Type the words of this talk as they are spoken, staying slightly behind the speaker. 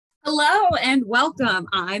Hello and welcome.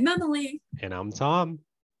 I'm Emily. And I'm Tom.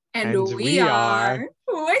 And we are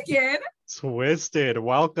Wicked Twisted.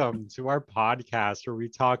 Welcome to our podcast where we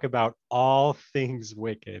talk about all things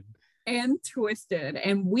wicked and twisted.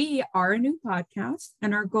 And we are a new podcast,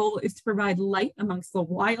 and our goal is to provide light amongst the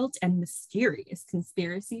wild and mysterious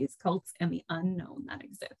conspiracies, cults, and the unknown that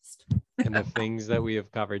exist. And the things that we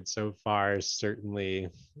have covered so far are certainly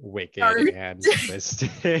wicked and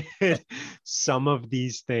twisted. Some of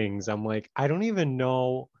these things, I'm like, I don't even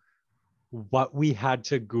know what we had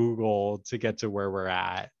to Google to get to where we're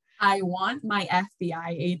at. I want my FBI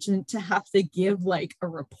agent to have to give like a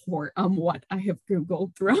report on what I have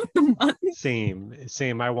Googled throughout the month.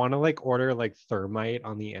 Same. I want to like order like thermite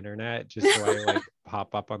on the internet just so I like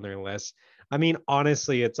pop up on their list. I mean,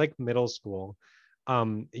 honestly, it's like middle school.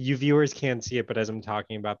 You viewers can't see it, but as I'm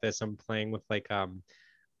talking about this, I'm playing with like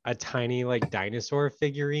a tiny like dinosaur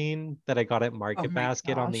figurine that I got at Market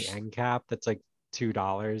Basket on the end cap that's like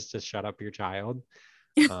 $2 to shut up your child.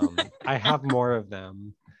 I have more of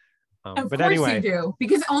them. Of course anyway, you do,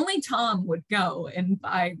 because only Tom would go and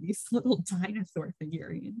buy these little dinosaur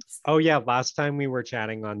figurines. Oh yeah, last time we were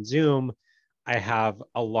chatting on Zoom, I have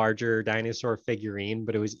a larger dinosaur figurine,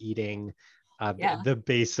 but it was eating the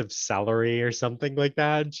base of celery or something like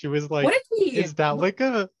that. And she was like, "Is that like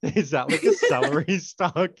a celery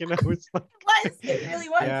stalk?" And I was like, "It really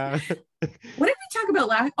was." Yeah. What did we talk about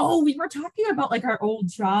last? Oh, we were talking about like our old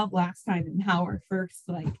job last time and how our first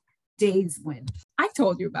like days went. I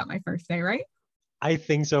told you about my first day, right? I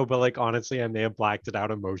think so, but like honestly, I may have blacked it out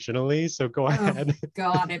emotionally. So go ahead.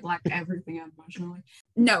 God, I blacked everything out emotionally.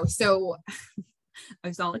 No, so I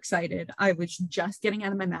was all excited. I was just getting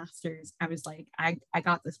out of my master's. I was like, I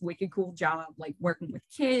got this wicked cool job, like working with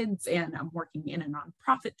kids, and I'm working in a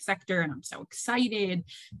nonprofit sector, and I'm so excited.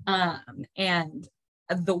 And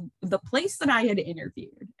the place that I had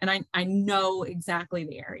interviewed, and I know exactly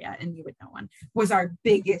the area, and you would know one, was our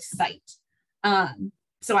biggest site.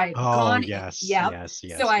 So I had gone yes.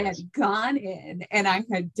 So I had gone in and I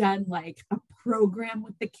had done like a program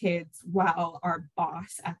with the kids while our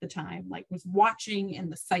boss at the time like was watching,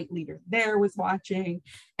 and the site leader there was watching,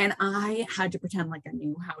 and I had to pretend like I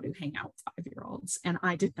knew how to hang out with 5-year-olds, and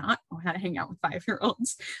I did not know how to hang out with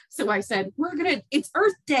 5-year-olds. So I said, it's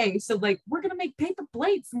Earth Day, so like we're gonna make paper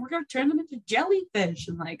plates and we're gonna turn them into jellyfish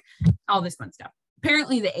and like all this fun stuff.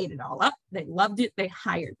 Apparently they ate it all up. They loved it. They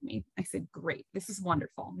hired me. I said, great, this is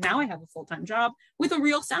wonderful. Now I have a full-time job with a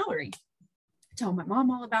real salary. I told my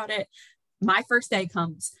mom all about it. My first day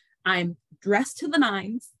comes. I'm dressed to the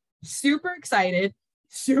nines, super excited,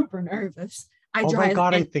 super nervous. My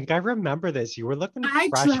God, I think I remember this. You were looking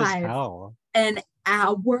fresh as hell. An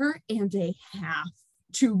hour and a half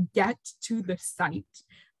to get to the site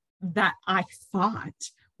that I thought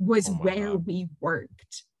was where we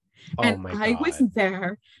worked. And I was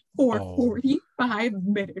there for 45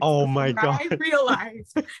 minutes. Oh my God. I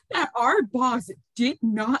realized that our boss did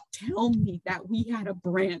not tell me that we had a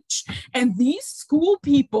branch. And these school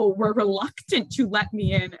people were reluctant to let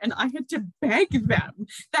me in. And I had to beg them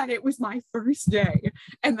that it was my first day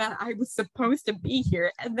and that I was supposed to be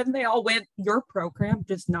here. And then they all went, your program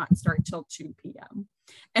does not start till 2 p.m.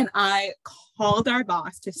 And I called our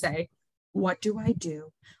boss to say, what do I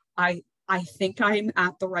do? I think I'm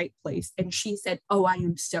at the right place. And she said, oh, I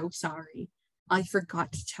am so sorry. I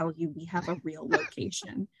forgot to tell you we have a real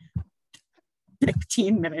location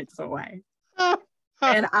 15 minutes away.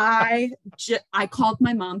 And I called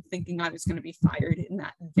my mom thinking I was going to be fired in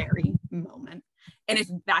that very moment. And if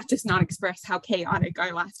that does not express how chaotic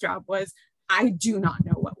our last job was, I do not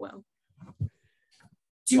know what will.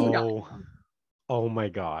 Not know. Oh my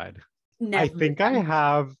God. Never I think again. I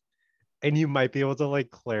have, and you might be able to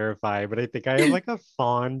like clarify, but I think I have like a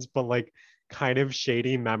fond but like kind of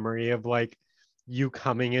shady memory of like you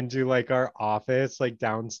coming into like our office like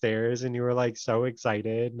downstairs, and you were like so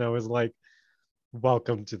excited, and I was like,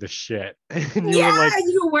 welcome to the shit. And you were like,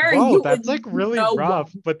 whoa, that's like really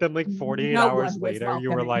rough. But then like 48 hours later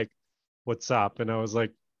you were like, what's up? And I was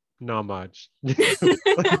like, not much.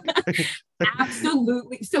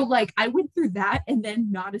 Absolutely. So like I went through that, and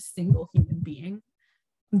then not a single human being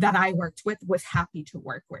that I worked with was happy to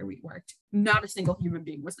work where we worked. Not a single human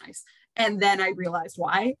being was nice. And then I realized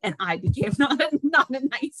why, and I became not a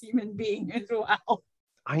nice human being as well.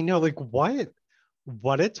 I know, like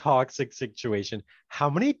what a toxic situation. How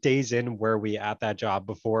many days in were we at that job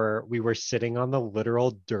before we were sitting on the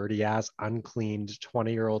literal dirty ass uncleaned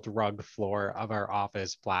 20-year-old rug floor of our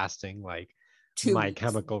office blasting like My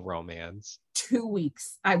Chemical Romance? 2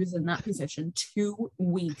 weeks I was in that position, 2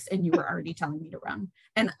 weeks, and you were already telling me to run.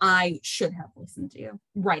 And I should have listened to you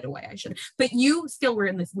right away. I should. But you still were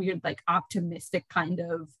in this weird, like, optimistic kind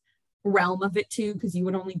of realm of it too, because you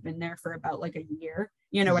had only been there for about like a year.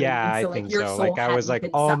 You know what I mean? I So like think your so. soul Like I was hadn't like,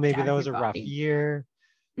 been oh, sucked maybe out that of was your a rough body. year.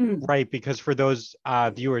 Mm. Right, because for those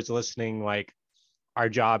viewers listening, like our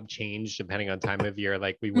job changed depending on time of year.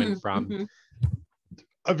 Like we went from Mm-hmm.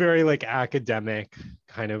 a very like academic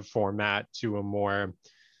kind of format to a more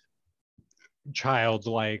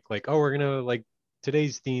childlike, like, oh, we're gonna like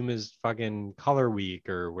today's theme is fucking color week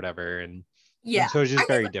or whatever. And Yeah. so it's I just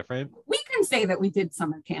mean, very different. we can say that we did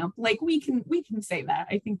summer camp. Like we can say that.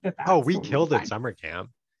 I think that Oh, that's we totally killed at fine. summer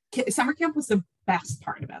camp. Summer camp was the best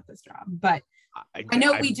part about this job, but I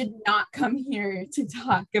know we did not come here to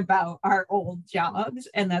talk about our old jobs,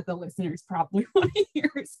 and that the listeners probably want to hear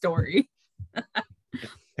a story.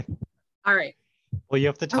 All right. Well, you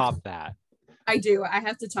have to top Okay. that. I do. I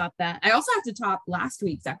have to top that. I also have to top last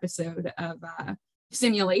week's episode of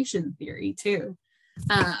simulation theory too.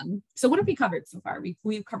 So what have we covered so far?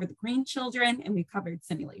 We've covered the green children and we've covered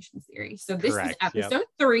simulation theory. So this is episode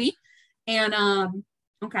 3. And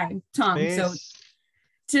okay, Tom. Space. So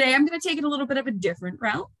today I'm going to take it a little bit of a different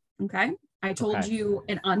route. Okay. I told you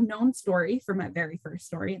an unknown story for my very first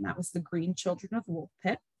story, and that was the green children of Wolf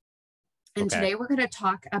Pit. And today we're going to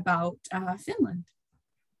talk about Finland.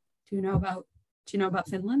 Do you know about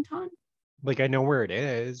Finland, Tom? Like I know where it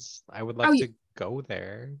is. I would like to go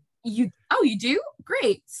there. You do?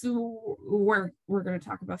 Great. So we're going to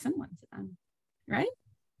talk about Finland then, right?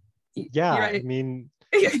 Yeah, I mean,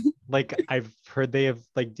 like I've heard they have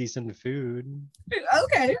like decent food.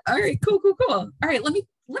 Okay. All right. Cool. All right. Let me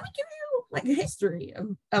give you like a history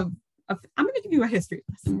of I'm going to give you a history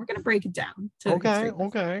lesson. We're going to break it down. Okay.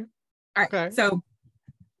 All right. So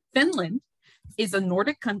Finland is a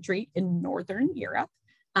Nordic country in Northern Europe.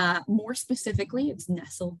 More specifically, it's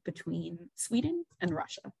nestled between Sweden and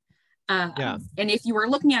Russia. And if you were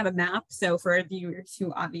looking at a map, so for our viewers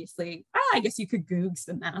who obviously, I guess you could Google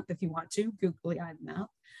the map if you want to, googly eye map.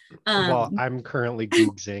 Well, I'm currently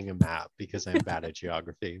Googling a map because I'm bad at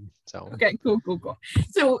geography. So okay, cool.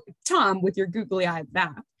 So Tom, with your googly eye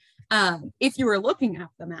map, if you were looking at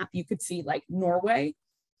the map, you could see like Norway,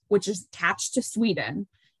 which is attached to Sweden.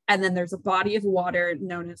 And then there's a body of water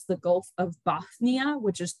known as the Gulf of Bothnia,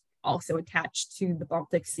 which is also attached to the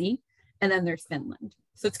Baltic Sea. And then there's Finland.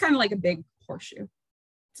 So it's kind of like a big horseshoe.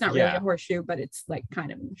 It's not really a horseshoe, but it's like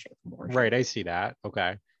kind of in the shape of a horseshoe. Right, I see that.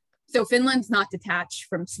 Okay. So Finland's not detached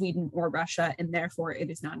from Sweden or Russia, and therefore it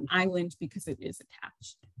is not an island because it is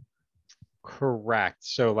attached. Correct.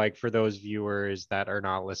 So like for those viewers that are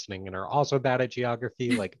not listening and are also bad at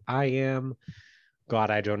geography, like I am,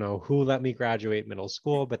 God, I don't know who let me graduate middle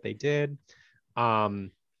school, but they did.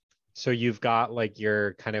 So you've got like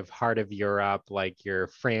your kind of heart of Europe, like your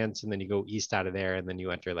France, and then you go east out of there, and then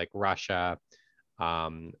you enter like Russia.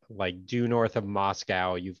 Like due north of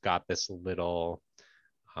Moscow, you've got this little,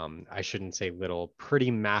 I shouldn't say little,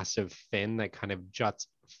 pretty massive fin that kind of juts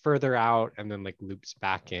further out and then like loops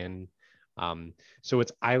back in. So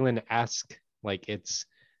it's island-esque, like it's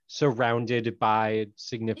surrounded by a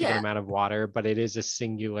significant amount of water, but it is a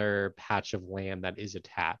singular patch of land that is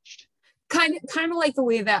attached. Kind of like the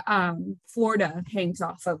way that Florida hangs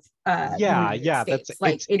off of States. That's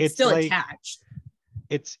like it's still like, attached.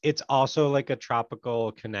 It's also like a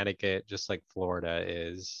tropical Connecticut, just like Florida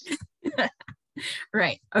is.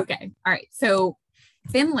 Right. Okay. All right. So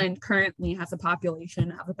Finland currently has a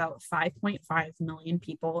population of about 5.5 million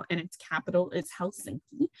people, and its capital is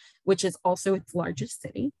Helsinki, which is also its largest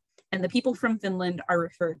city. And the people from Finland are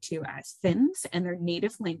referred to as Finns, and their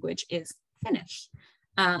native language is Finnish.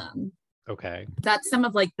 Okay. That's some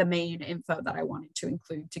of like the main info that I wanted to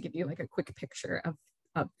include to give you like a quick picture of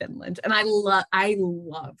Finland. And I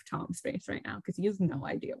love Tom's face right now because he has no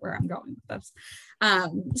idea where I'm going with this.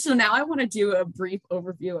 So now I want to do a brief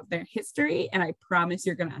overview of their history, and I promise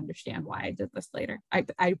you're going to understand why I did this later.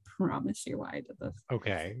 I promise you why I did this.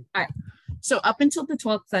 Okay. All right. So up until the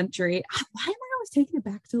 12th century, why am I always taking it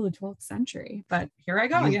back to the 12th century? But here I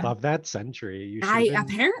go. You love that century.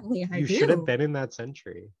 Apparently I do. You should have been in that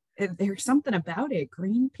century. There's something about it.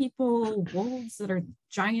 Green people, wolves that are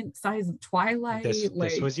giant size of Twilight. This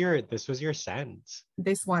was your sense.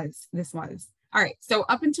 This was. All right. So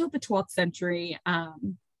up until the 12th century,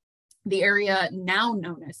 the area now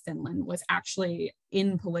known as Finland was actually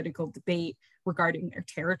in political debate regarding their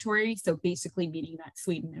territory. So basically meaning that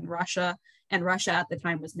Sweden and Russia at the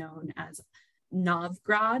time was known as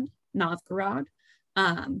Novgorod,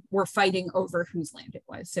 were fighting over whose land it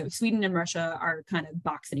was. So Sweden and Russia are kind of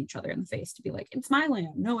boxing each other in the face to be like, it's my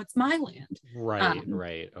land. No, it's my land.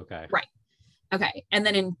 Right. Okay. Right. Okay. And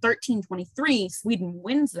then in 1323, Sweden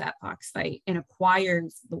wins that box fight and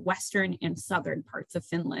acquires the western and southern parts of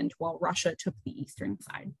Finland, while Russia took the eastern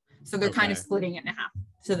side. So they're kind of splitting it in half.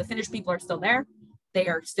 So the Finnish people are still there. They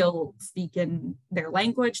are still speaking their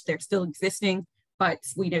language. They're still existing, but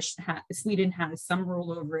Sweden has some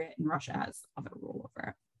rule over it and Russia has other rule over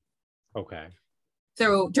it. Okay.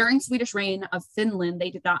 So during Swedish reign of Finland,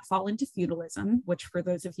 they did not fall into feudalism, which for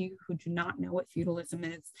those of you who do not know what feudalism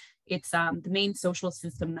is, it's the main social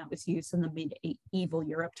system that was used in the medieval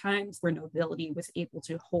Europe times, where nobility was able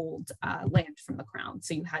to hold land from the crown.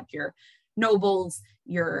 So you had your nobles,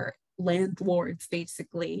 your landlords,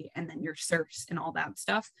 basically, and then your serfs and all that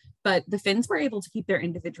stuff. But the Finns were able to keep their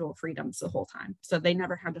individual freedoms the whole time. So they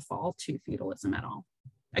never had to fall to feudalism at all.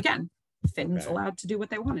 Again, Finns allowed to do what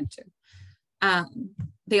they wanted to.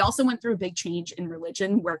 They also went through a big change in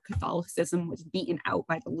religion where Catholicism was beaten out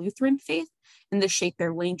by the Lutheran faith, and this shaped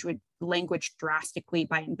their language drastically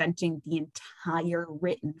by inventing the entire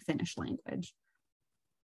written Finnish language.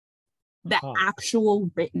 The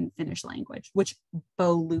actual written Finnish language, which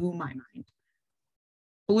blew my mind.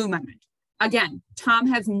 Blew my mind. Again, Tom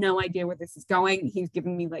has no idea where this is going. He's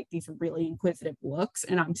giving me like these really inquisitive looks,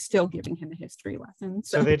 and I'm still giving him a history lesson.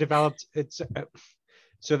 So they developed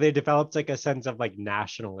So they developed like a sense of like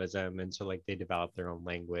nationalism, and so like they developed their own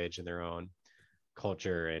language and their own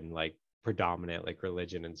culture and like predominant like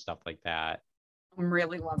religion and stuff like that. I'm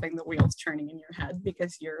really loving the wheels turning in your head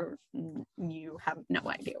because you have no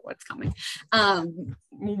idea what's coming. I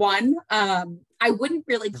wouldn't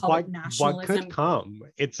really call it nationalism. What could come?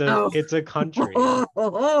 It's a country.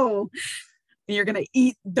 You're gonna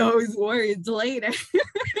eat those words later.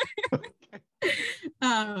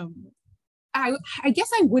 I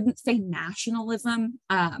guess I wouldn't say nationalism,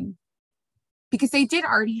 because they did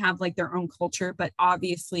already have like their own culture, but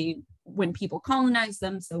obviously when people colonized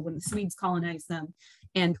them, so when the Swedes colonized them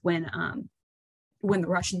and when the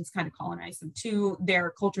Russians kind of colonized them too,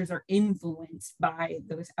 their cultures are influenced by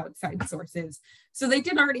those outside sources. So they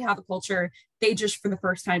did already have a culture. They just for the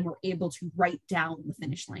first time were able to write down the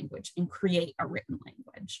Finnish language and create a written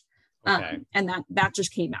language. And that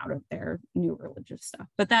just came out of their new religious stuff.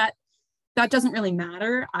 But that doesn't really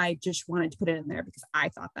matter. I just wanted to put it in there because I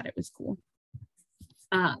thought that it was cool.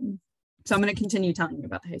 So I'm going to continue telling you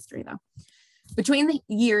about the history though. Between the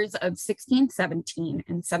years of 1617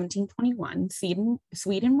 and 1721,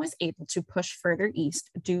 Sweden was able to push further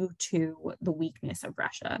east due to the weakness of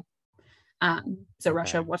Russia. So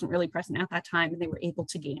Russia wasn't really present at that time, and they were able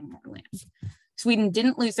to gain more land. Sweden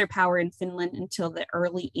didn't lose their power in Finland until the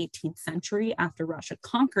early 18th century after Russia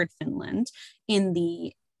conquered Finland in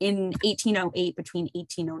 1808 between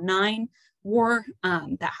 1809 war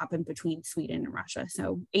that happened between Sweden and Russia.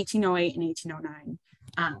 So 1808 and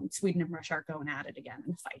 1809, Sweden and Russia are going at it again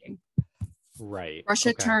and fighting. Right.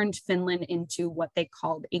 Russia turned Finland into what they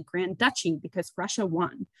called a Grand Duchy because Russia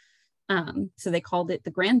won. So they called it the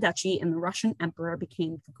Grand Duchy, and the Russian Emperor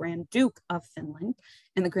became the Grand Duke of Finland.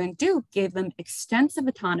 And the Grand Duke gave them extensive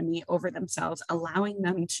autonomy over themselves, allowing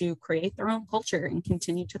them to create their own culture and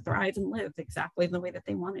continue to thrive and live exactly the way that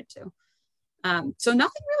they wanted to. So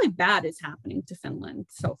nothing really bad is happening to Finland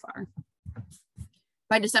so far.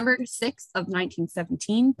 By December 6th of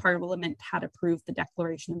 1917, Parliament had approved the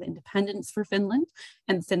Declaration of Independence for Finland,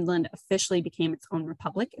 and Finland officially became its own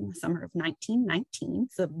republic in the summer of 1919,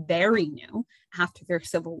 so very new after their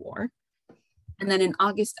civil war. And then in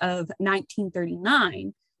August of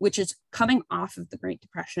 1939, which is coming off of the Great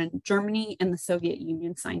Depression, Germany and the Soviet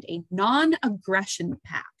Union signed a non-aggression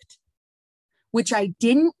pact, which I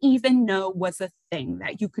didn't even know was a thing,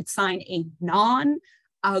 that you could sign a non-aggression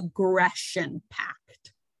pact.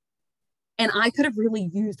 And I could have really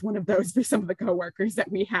used one of those for some of the coworkers that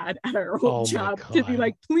we had at our old job to be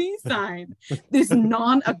like, please sign this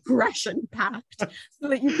non-aggression pact so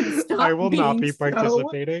that you can stop I will being not be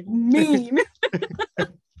participating. So mean.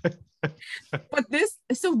 But this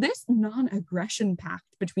non-aggression pact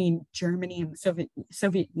between Germany and the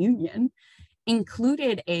Soviet Union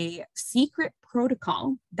included a secret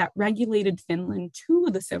protocol that regulated Finland to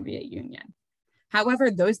the Soviet Union.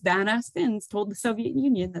 However, those badass Finns told the Soviet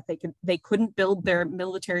Union that they couldn't build their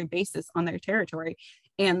military bases on their territory,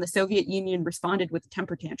 and the Soviet Union responded with a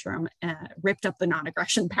temper tantrum, ripped up the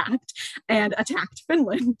non-aggression pact, and attacked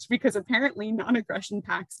Finland because apparently non-aggression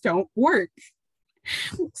pacts don't work.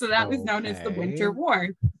 So that was known as the Winter War.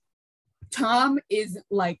 Tom is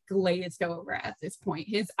like glazed over at this point.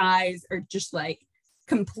 His eyes are just like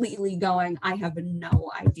completely going, I have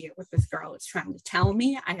no idea what this girl is trying to tell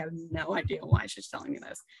me. I have no idea why she's telling me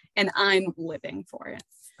this. And I'm living for it.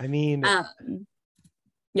 I mean,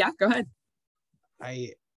 yeah, go ahead.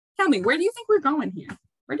 Tell me, where do you think we're going here?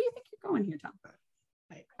 Where do you think you're going here, Tom?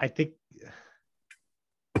 I think.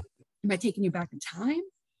 Am I taking you back in time?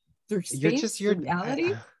 Through space? Through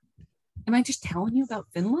reality? Am I just telling you about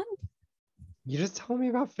Finland? You're just telling me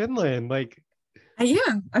about Finland. Like, I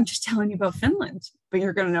am. I'm just telling you about Finland. But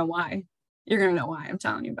you're going to know why. You're going to know why I'm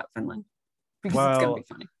telling you about Finland. Because it's going to be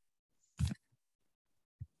funny.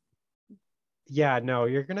 Yeah, no,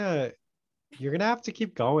 you're gonna have to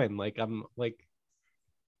keep going. Like, I'm like,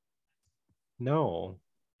 no.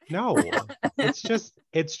 it's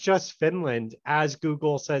just Finland. As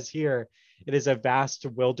Google says here, it is a vast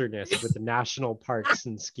wilderness with national parks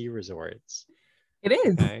and ski resorts. It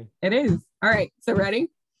is. Okay. It is. All right. So ready?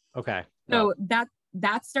 Okay. So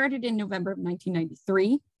that started in November of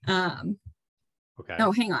 1993. Okay.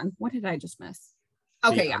 No, hang on. What did I just miss?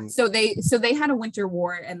 Okay, yeah. So they had a winter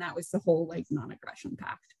war, and that was the whole like non-aggression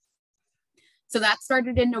pact. So that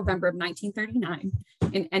started in November of 1939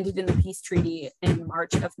 and ended in the peace treaty in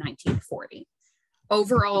March of 1940.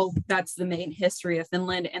 Overall, that's the main history of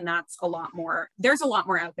Finland, and that's a lot more. There's a lot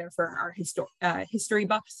more out there for our history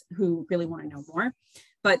buffs who really want to know more.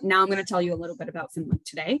 But now I'm going to tell you a little bit about Finland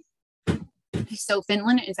today. So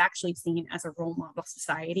Finland is actually seen as a role model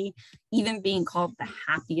society, even being called the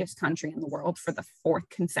happiest country in the world for the 4th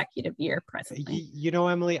consecutive year presently. You know,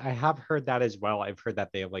 Emily, I have heard that as well. I've heard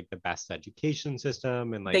that they have like the best education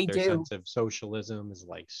system, and like their sense of socialism is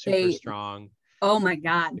like super strong. Oh my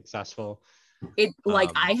God. Successful. It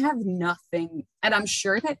like I have nothing, and I'm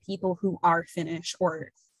sure that people who are Finnish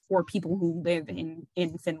or people who live in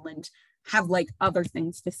Finland have like other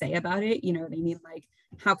things to say about it. You know what I mean? Like,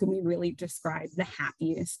 how can we really describe the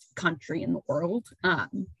happiest country in the world?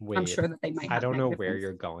 Wait, I'm sure that they might. I don't know where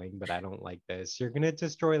you're going, but I don't like this. You're gonna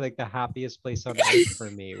destroy like the happiest place on earth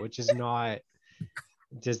for me, which is not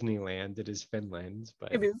Disneyland. It is Finland,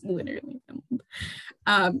 but it is literally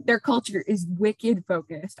Finland. Their culture is wicked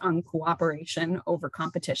focused on cooperation over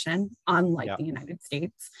competition, unlike the United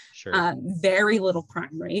States. Sure. Very little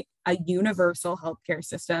crime rate, a universal healthcare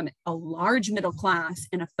system, a large middle class,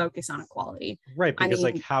 and a focus on equality. Right, because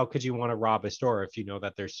like, how could you want to rob a store if you know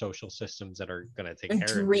that there's social systems that are going to take care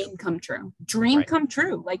of you? Dream come true. Dream come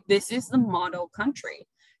true. Like, this is the model country.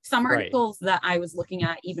 Some articles that I was looking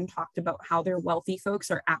at even talked about how their wealthy folks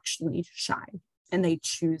are actually shy and they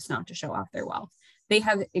choose not to show off their wealth. They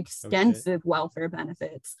have extensive welfare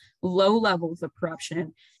benefits, low levels of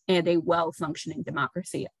corruption, and a well-functioning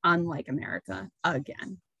democracy, unlike America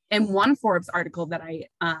again. And one Forbes article that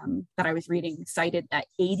I was reading cited that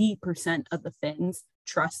 80% of the Finns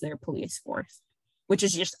trust their police force, which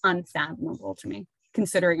is just unfathomable to me,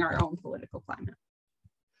 considering our own political climate.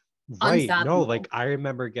 Right. No, like I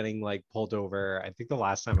remember getting like pulled over. I think the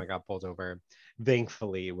last time I got pulled over,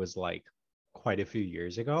 thankfully, was like quite a few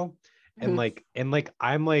years ago. And like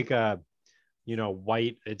I'm like a, you know,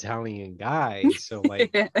 white Italian guy. So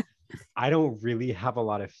like I don't really have a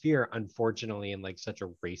lot of fear, unfortunately, in like such a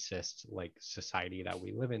racist like society that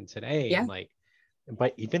we live in today. Yeah. And like,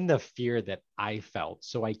 but even the fear that I felt,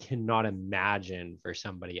 so I cannot imagine for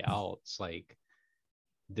somebody else, like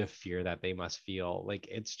the fear that they must feel. Like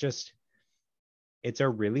it's a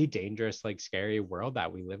really dangerous, like scary world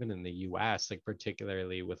that we live in the US, like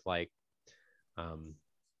particularly with like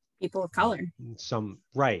people of color, some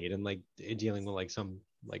and like dealing with like some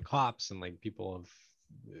like cops and like people of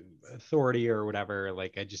authority or whatever.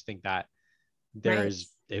 Like I just think that there's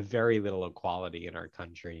a very little equality in our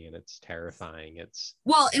country, and it's terrifying.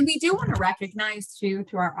 And we do want to recognize too,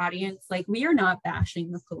 to our audience, like we are not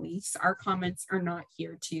bashing the police. Our comments are not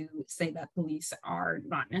here to say that police are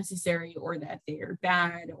not necessary or that they are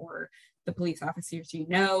bad or the police officers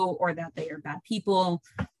or that they are bad people.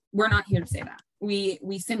 We're not here to say that. We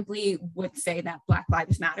simply would say that Black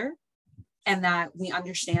Lives Matter, and that we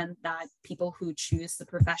understand that people who choose the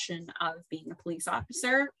profession of being a police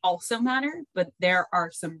officer also matter, but there are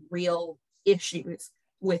some real issues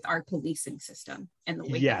with our policing system and the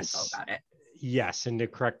way we go about it. Yes, and to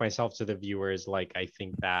correct myself to the viewers, like I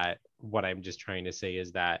think that what I'm just trying to say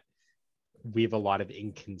is that we have a lot of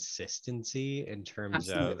inconsistency in terms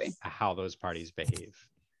of how those parties behave.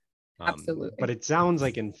 Absolutely. But it sounds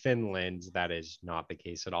like in Finland, that is not the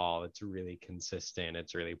case at all. It's really consistent.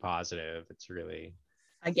 It's really positive. It's really,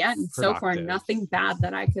 again, so far, nothing bad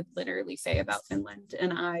that I could literally say about Finland.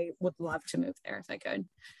 And I would love to move there if I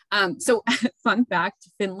could. So fun fact,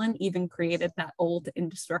 Finland even created that old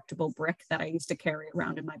indestructible brick that I used to carry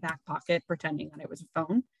around in my back pocket, pretending that it was a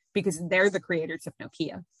phone. because they're the creators of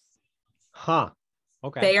Nokia. Huh.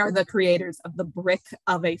 Okay. They are the creators of the brick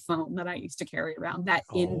of a phone that I used to carry around, that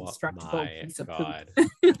indestructible piece of poop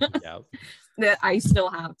Yep. that I still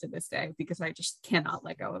have to this day because I just cannot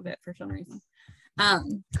let go of it for some reason.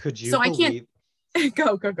 Could you so believe... I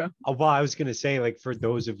can't go. Well, I was gonna say, like, for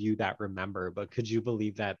those of you that remember, but could you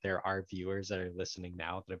believe that there are viewers that are listening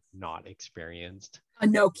now that have not experienced a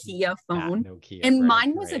Nokia phone? Nokia and brick,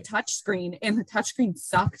 mine was a right? touchscreen, and the touchscreen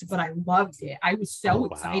sucked, but I loved it. I was so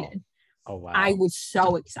excited. Oh wow. I was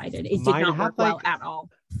so excited. It did not work well at all.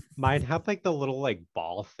 Mine had like the little like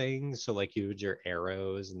ball thing, so like you would your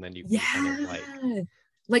arrows, and then you can kind of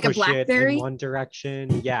like a BlackBerry in one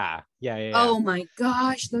direction. Yeah. Oh my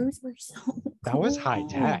gosh, those were so cool. That was high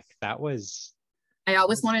tech. That was... I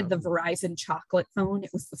always wanted the Verizon chocolate phone.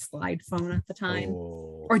 It was the slide phone at the time.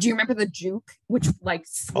 Or do you remember the Juke, which like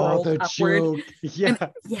swirled upward? Juke.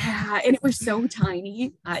 Yeah. And it was so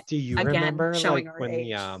tiny. Do you remember like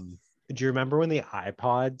when do you remember when the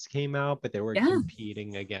iPods came out, but they were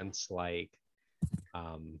competing against like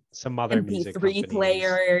some other music companies?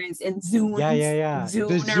 Players and Zune. Yeah. Zune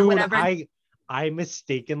the or Zune, whatever. I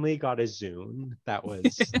mistakenly got a Zune. That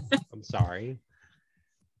was... I'm sorry.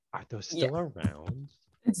 Are those still around?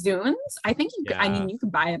 Zunes? I think you could, I mean, you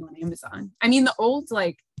could buy them on Amazon. I mean, the old,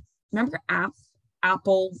 like, remember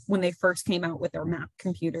Apple, when they first came out with their Mac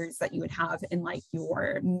computers that you would have in like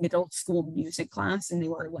your middle school music class, and they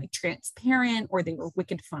were like transparent, or they were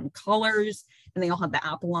wicked fun colors, and they all had the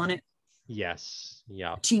Apple on it? Yes.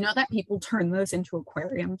 Yeah. Do you know that people turn those into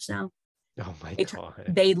aquariums now? Oh my God.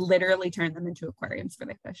 They literally turn them into aquariums for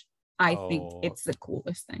their fish. I think it's the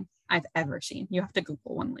coolest thing I've ever seen. You have to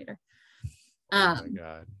Google one later. Oh my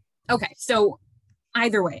God. Okay, so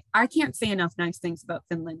either way, I can't say enough nice things about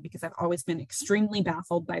Finland because I've always been extremely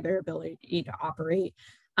baffled by their ability to operate.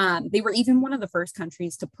 They were even one of the first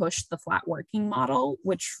countries to push the flat working model,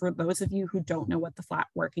 which, for those of you who don't know what the flat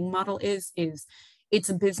working model is it's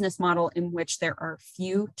a business model in which there are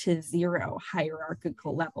few to zero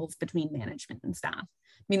hierarchical levels between management and staff,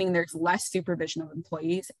 meaning there's less supervision of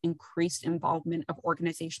employees, increased involvement of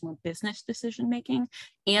organizational business decision making,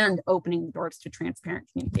 and opening doors to transparent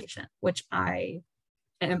communication, which I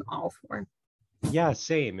am all for. Yeah,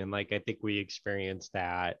 same. And like, I think we experienced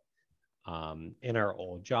that in our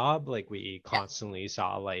old job. Like, we constantly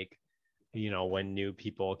saw like, you know, when new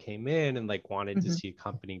people came in and like wanted to see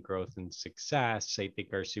company growth and success, I think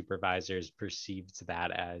our supervisors perceived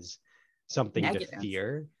that as something negative to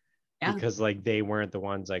fear, because like they weren't the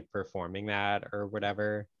ones like performing that or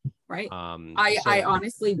whatever. Right. I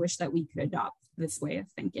honestly wish that we could adopt this way of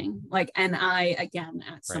thinking. Like, and I, again,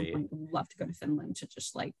 at some point would love to go to Finland to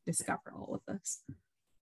just like discover all of this.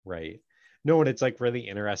 Right. No, and it's like really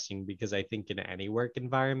interesting because I think in any work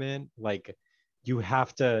environment, like you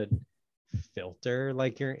have to filter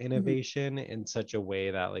like your innovation in such a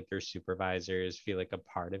way that like your supervisors feel like a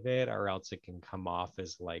part of it, or else it can come off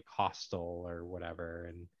as like hostile or whatever,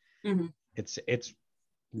 and it's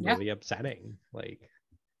really upsetting. Like,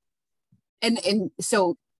 and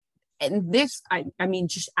so, and this I mean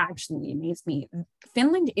just actually amazed me.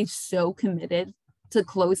 Finland is so committed to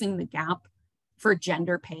closing the gap for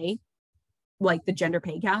gender pay, like the gender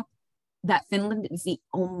pay gap, that Finland is the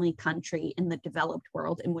only country in the developed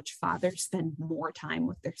world in which fathers spend more time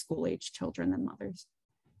with their school-age children than mothers.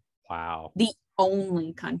 Wow. The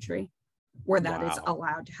only country where that is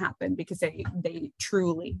allowed to happen, because they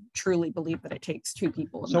truly believe that it takes two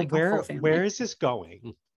people in like a full family. Where is this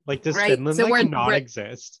going? Like, does Finland not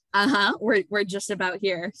exist? We're just about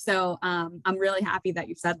here. So I'm really happy that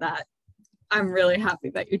you said that. I'm really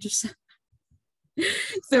happy that you just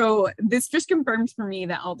So this just confirms for me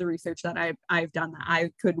that all the research that I've done, that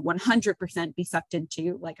I could 100% be sucked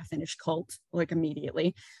into like a Finnish cult, like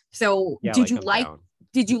immediately. So did you like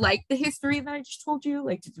the history that I just told you?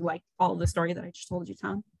 Like, did you like all the story that I just told you,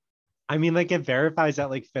 Tom? I mean, like, it verifies that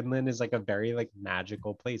like Finland is like a very like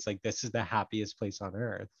magical place. Like, this is the happiest place on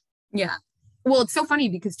earth. Yeah. Well, it's so funny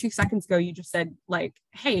because 2 seconds ago you just said like,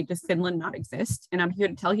 hey, does Finland not exist? And I'm here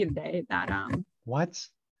to tell you today that what?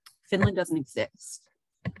 Finland doesn't exist.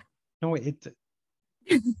 No, you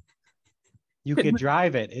could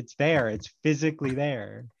drive it. It's there. It's physically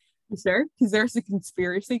there. Is there? Because there's a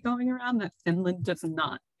conspiracy going around that Finland does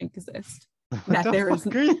not exist. What the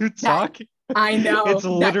fuck are you talking? I know. It's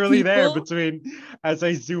literally there between, as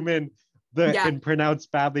I zoom in, and pronounce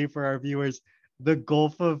badly for our viewers, the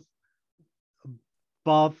Gulf of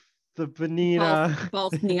Bothnia.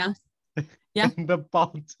 Yeah. In the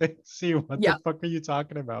Baltic Sea. What the fuck are you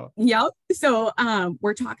talking about? Yep. So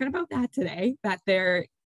we're talking about that today, that there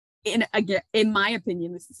in my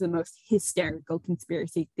opinion, this is the most hysterical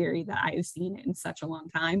conspiracy theory that I have seen in such a long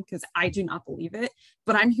time, because I do not believe it.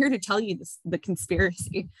 But I'm here to tell you the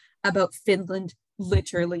conspiracy about Finland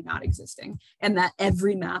literally not existing, and that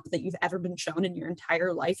every map that you've ever been shown in your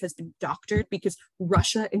entire life has been doctored because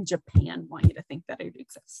Russia and Japan want you to think that it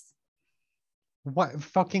exists. What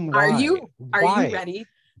fucking why? Are why? you ready?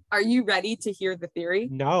 Are you ready to hear the theory?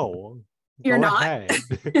 No. You're Go not. ahead.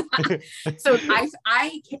 So I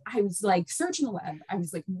was like searching the web. I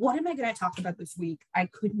was like, what am I going to talk about this week? I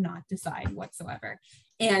could not decide whatsoever.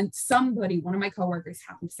 And one of my coworkers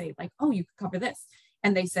happened to say like, oh, you could cover this.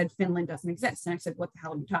 And they said Finland doesn't exist. And I said, what the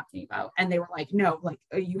hell are you talking about? And they were like, no, like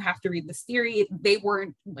you have to read this theory. They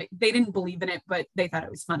didn't believe in it, but they thought it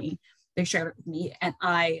was funny. They shared it with me, and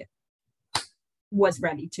I was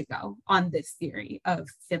ready to go on this theory of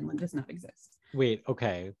Finland does not exist. Wait,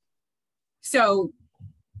 okay. So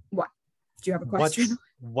what? Do you have a question?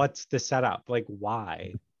 What's the setup? Like,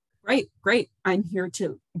 why? Right, great. I'm here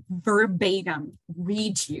to verbatim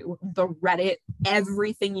read you the Reddit,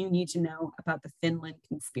 everything you need to know about the Finland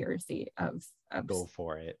conspiracy of Go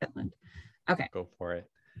for it. Finland. Okay. Go for it.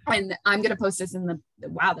 And I'm going to post this in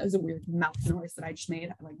wow, that was a weird mouth noise that I just made.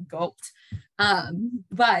 I like gulped.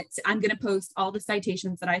 But I'm going to post all the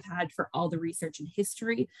citations that I've had for all the research and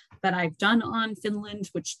history that I've done on Finland,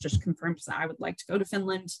 which just confirms that I would like to go to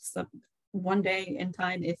Finland one day in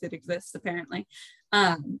time, if it exists, apparently.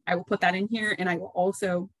 I will put that in here, and I will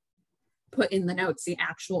also put in the notes the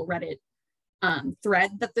actual Reddit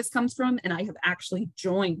thread that this comes from. And I have actually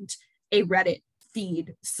joined a Reddit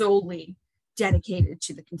feed solely dedicated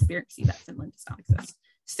to the conspiracy that Finland does not exist.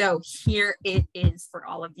 So here it is for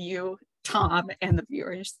all of you, Tom, and the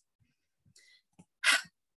viewers.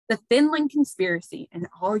 The Finland conspiracy and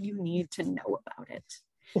all you need to know about it.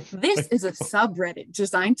 This is a subreddit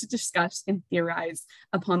designed to discuss and theorize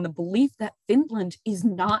upon the belief that Finland is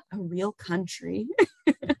not a real country.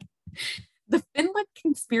 The Finland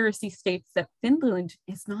conspiracy states that Finland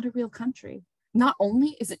is not a real country. Not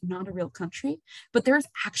only is it not a real country, but there's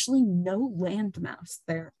actually no landmass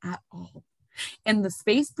there at all. And the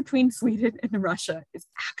space between Sweden and Russia is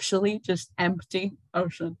actually just empty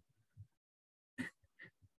ocean.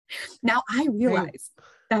 Now, I realize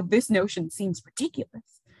that this notion seems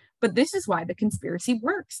ridiculous, but this is why the conspiracy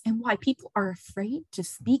works and why people are afraid to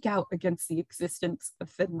speak out against the existence of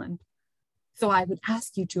Finland. So I would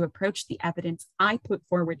ask you to approach the evidence I put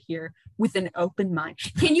forward here with an open mind.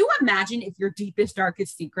 Can you imagine if your deepest,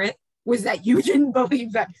 darkest secret was that you didn't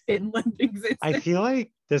believe that Finland existed? I feel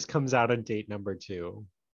like this comes out on date number 2.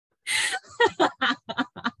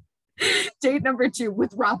 Date number 2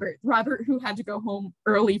 with Robert, who had to go home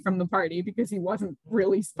early from the party because he wasn't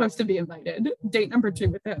really supposed to be invited. Date number 2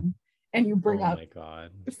 with him. And you bring up, my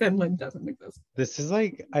God, Finland doesn't exist. This is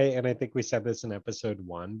like, I think we said this in episode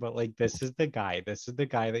 1, but like, this is the guy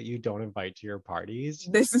that you don't invite to your parties.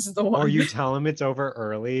 This is the one. Or you tell him it's over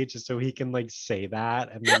early just so he can like say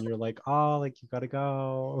that, and then you're like, oh, like you gotta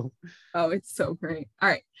go. Oh, it's so great. All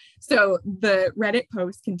right. So the Reddit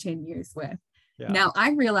post continues with, Now, I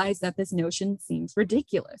realize that this notion seems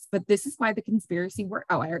ridiculous, but this is why the conspiracy works.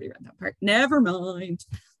 Oh, I already read that part. Never mind.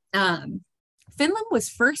 Finland was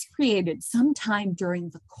first created sometime during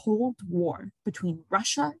the Cold War between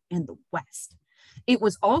Russia and the West. It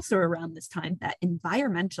was also around this time that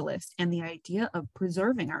environmentalists and the idea of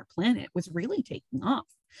preserving our planet was really taking off.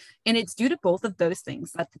 And it's due to both of those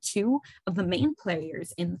things that the two of the main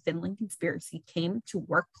players in the Finland conspiracy came to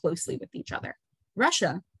work closely with each other,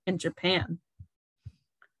 Russia and Japan.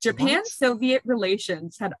 Japan-Soviet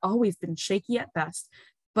relations had always been shaky at best,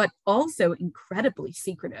 but also incredibly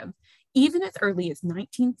secretive. Even as early as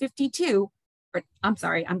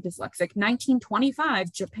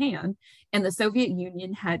 1925, Japan and the Soviet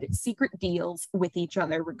Union had secret deals with each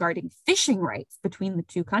other regarding fishing rights between the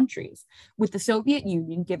two countries, with the Soviet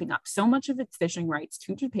Union giving up so much of its fishing rights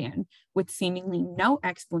to Japan with seemingly no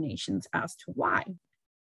explanations as to why.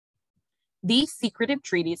 These secretive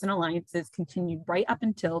treaties and alliances continued right up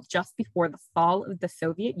until just before the fall of the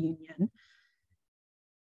Soviet Union.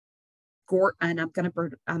 And I'm gonna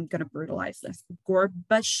brutalize this.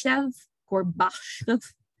 Gorbachev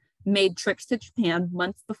made trips to Japan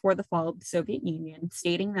months before the fall of the Soviet Union,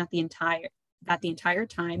 stating that the entire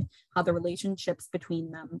time how the relationships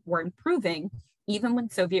between them were improving, even when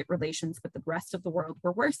Soviet relations with the rest of the world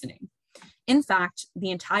were worsening. In fact, the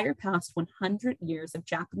entire past 100 years of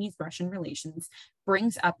Japanese-Russian relations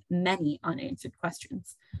brings up many unanswered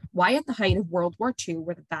questions. Why at the height of World War II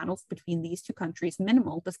were the battles between these two countries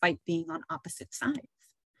minimal despite being on opposite sides?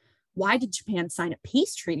 Why did Japan sign a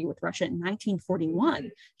peace treaty with Russia in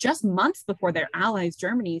 1941, just months before their allies,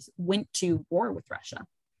 Germany, went to war with Russia?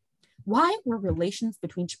 Why were relations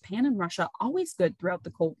between Japan and Russia always good throughout the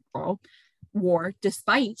Cold War,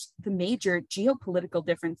 despite the major geopolitical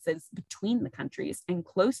differences between the countries and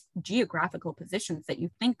close geographical positions that you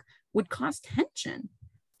think would cause tension?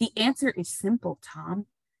 The answer is simple, Tom.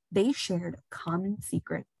 They shared a common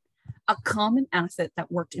secret, a common asset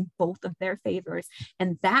that worked in both of their favors,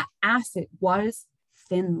 and that asset was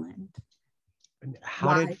Finland.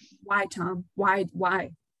 Why, Tom?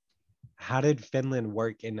 Why? How did Finland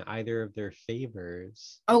work in either of their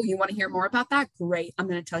favors? Oh, you want to hear more about that? Great. I'm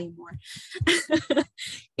going to tell you more.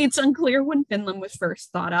 It's unclear when Finland was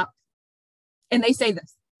first thought up. And they say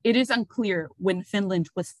this. It is unclear when Finland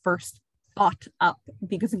was first thought up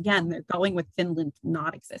because, again, they're going with Finland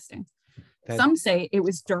not existing. Some say it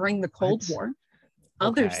was during the Cold War.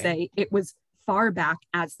 Others say it was far back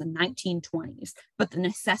as the 1920s. But the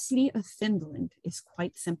necessity of Finland is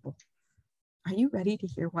quite simple. Are you ready to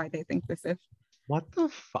hear why they think this is? What the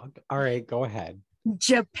fuck? All right, go ahead.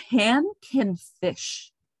 Japan can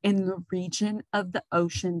fish in the region of the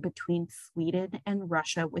ocean between Sweden and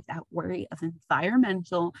Russia without worry of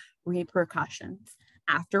environmental repercussions.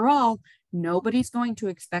 After all, nobody's going to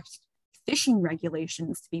expect fishing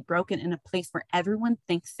regulations to be broken in a place where everyone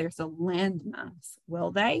thinks there's a landmass,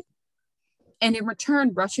 will they? And in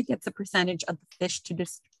return, Russia gets a percentage of the fish to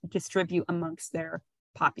distribute amongst their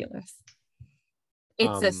populace.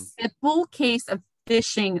 It's a simple case of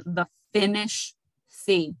fishing the Finnish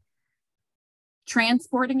Sea,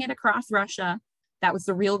 transporting it across Russia. That was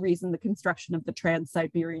the real reason, the construction of the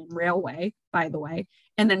Trans-Siberian Railway, by the way,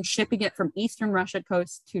 and then shipping it from eastern Russia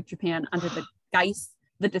coast to Japan under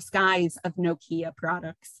the disguise of Nokia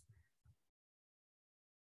products.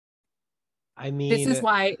 I mean, this is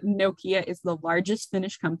why Nokia is the largest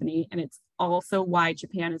Finnish company, and it's also why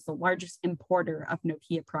Japan is the largest importer of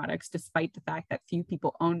Nokia products, despite the fact that few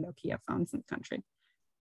people own Nokia phones in the country.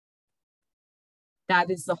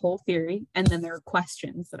 That is the whole theory, and then there are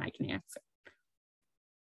questions that I can answer.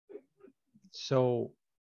 So,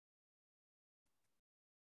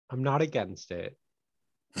 I'm not against it.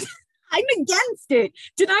 I'm against it.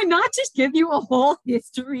 Did I not just give you a whole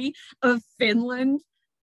history of Finland?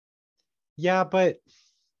 Yeah, but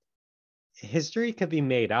history could be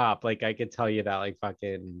made up. Like, I could tell you that, like,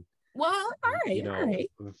 fucking, well, all right, all right.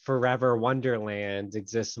 Forever Wonderland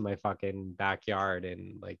exists in my fucking backyard,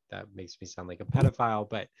 and like that makes me sound like a pedophile.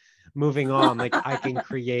 But moving on, like I can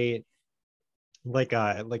create like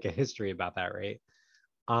a history about that, right?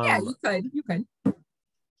 Yeah, you could.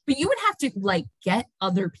 But you would have to like get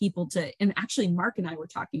other people to, and actually Mark and I were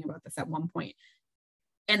talking about this at one point.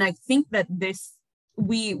 And I think that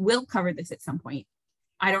we will cover this at some point.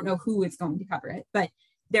 I don't know who is going to cover it, but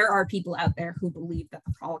there are people out there who believe that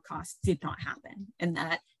the Holocaust did not happen and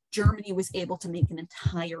that Germany was able to make an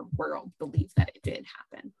entire world believe that it did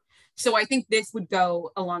happen. So I think this would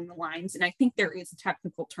go along the lines, and I think there is a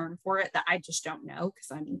technical term for it that I just don't know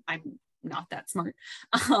because I'm not that smart.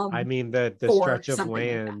 I mean the stretch of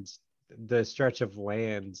land, the stretch of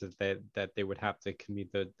land that they would have to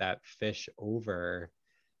commute that fish over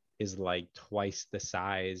is like twice the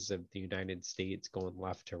size of the United States going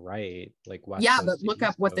left to right, like west. Yeah, but look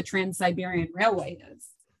up what the Trans-Siberian Railway is,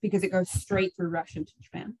 because it goes straight through Russia to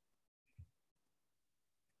Japan.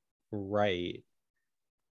 Right.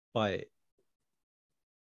 But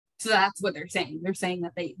so that's what they're saying. They're saying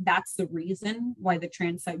that that's the reason why the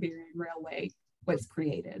Trans-Siberian Railway was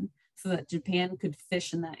created, so that Japan could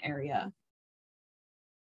fish in that area.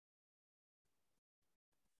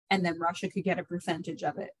 And then Russia could get a percentage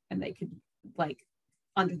of it, and they could, like,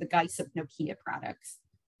 under the guise of Nokia products,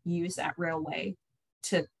 use that railway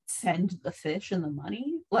to send the fish and the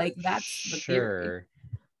money. Like, that's the theory.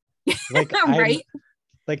 Like, right?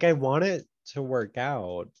 I want it to work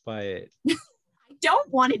out, but I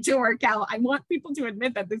don't want it to work out. I want people to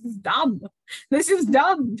admit that this is dumb. This is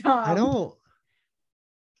dumb, Tom.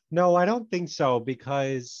 I don't think so,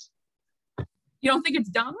 because you don't think it's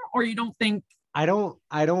dumb, or you don't think I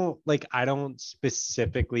don't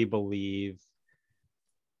specifically believe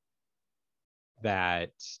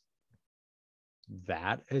that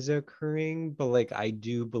is occurring, but like I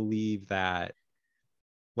do believe that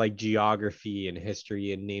like geography and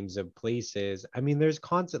history and names of places, I mean there's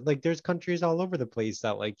countries all over the place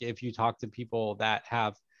that, like, if you talk to people that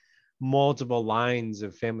have multiple lines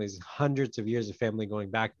of families, hundreds of years of family going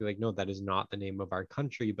back, be like, no, that is not the name of our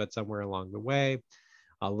country, but somewhere along the way,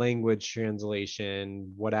 a language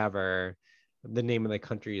translation, whatever, the name of the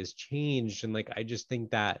country has changed. And like I just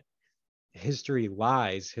think that history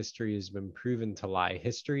lies. History has been proven to lie.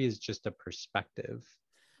 History is just a perspective.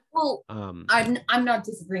 Well, I'm not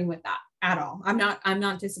disagreeing with that at all. I'm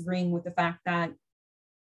not disagreeing with the fact that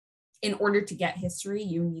in order to get history,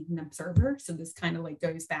 you need an observer. So this kind of like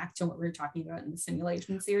goes back to what we were talking about in the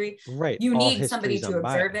simulation theory. Right. You All need somebody history's to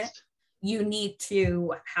observe it. unbiased. You need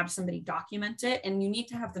to have somebody document it, and you need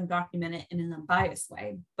to have them document it in an unbiased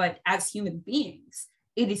way. But as human beings,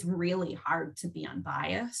 it is really hard to be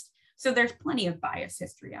unbiased. So there's plenty of biased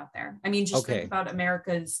history out there. I mean, just think about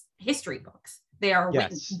America's history books. They are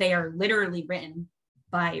written, they are literally written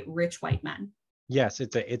by rich white men. Yes,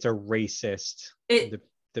 it's a racist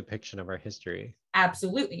depiction of our history.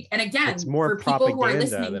 Absolutely. And again, it's more for people who are propaganda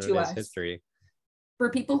listening than to it is us, history. for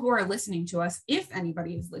people who are listening to us, if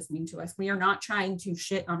anybody is listening to us, we are not trying to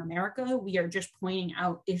shit on America. We are just pointing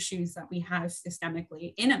out issues that we have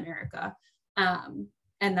systemically in America. And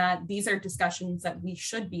that these are discussions that we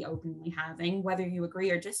should be openly having, whether you agree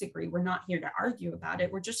or disagree. We're not here to argue about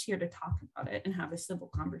it. We're just here to talk about it and have a civil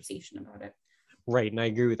conversation about it. Right. And I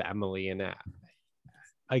agree with Emily. And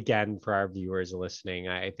again, for our viewers listening,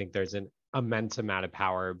 I think there's an immense amount of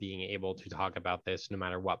power being able to talk about this no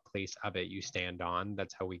matter what place of it you stand on.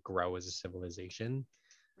 That's how we grow as a civilization.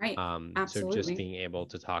 Right. So just being able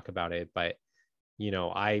to talk about it. But you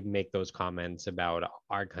know, I make those comments about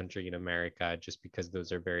our country in America just because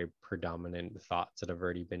those are very predominant thoughts that have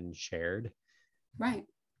already been shared. Right.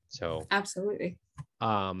 So absolutely.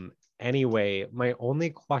 Anyway, my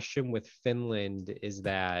only question with Finland is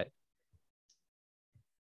that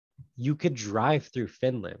you could drive through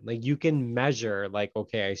Finland. Like you can measure, like,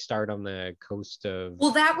 okay, I start on the coast of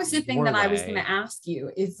Well, that was the thing Norway. that I was going to ask you,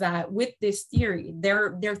 is that with this theory,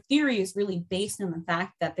 their theory is really based on the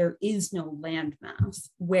fact that there is no landmass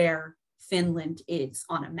where Finland is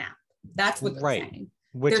on a map. That's what they're saying.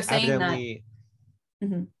 Which they're saying evidently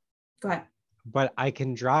that, go ahead. But I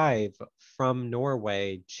can drive from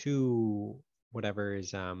Norway to whatever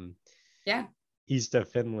is east of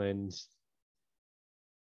Finland.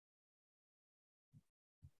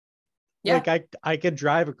 Yeah. Like I could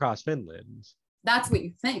drive across Finland. That's what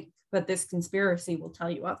you think, but this conspiracy will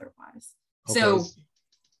tell you otherwise. Okay. So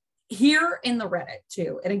here in the Reddit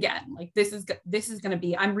too, and again, like this is going to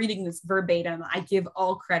be, I'm reading this verbatim. I give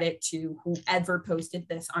all credit to whoever posted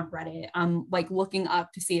this on Reddit. I'm like looking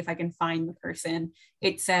up to see if I can find the person.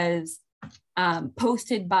 It says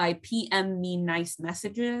posted by PM me nice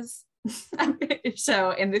messages.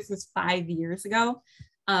 So, and this was 5 years ago.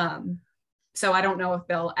 So I don't know if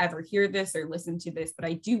they'll ever hear this or listen to this, but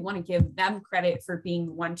I do want to give them credit for being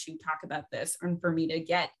the one to talk about this and for me to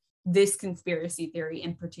get this conspiracy theory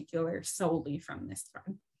in particular solely from this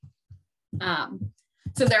thread.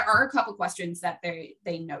 So there are a couple questions that they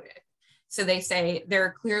noted. So they say there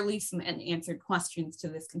are clearly some unanswered questions to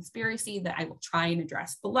this conspiracy that I will try and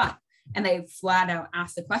address below. And they flat out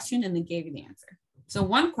asked the question and they gave you the answer. So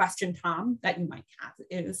one question, Tom, that you might have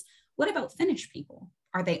is, what about Finnish people?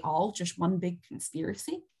 Are they all just one big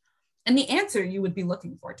conspiracy? And the answer you would be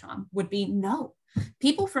looking for, Tom, would be no.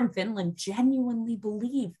 People from Finland genuinely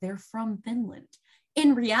believe they're from Finland.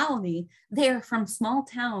 In reality, they are from small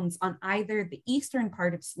towns on either the eastern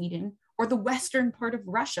part of Sweden or the western part of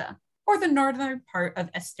Russia or the northern part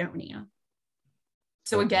of Estonia.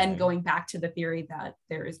 So again, going back to the theory that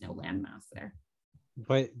there is no landmass there.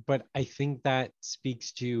 But I think that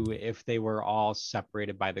speaks to if they were all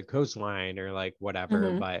separated by the coastline or like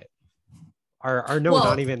whatever, but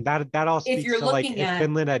not even that all speaks to like if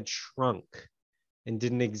Finland had shrunk and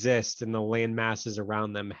didn't exist and the land masses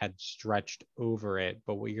around them had stretched over it.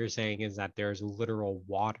 But what you're saying is that there's literal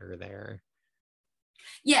water there.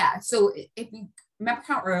 Yeah. So if you remember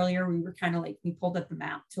how earlier we were kind of like, we pulled up the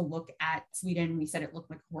map to look at Sweden and we said it looked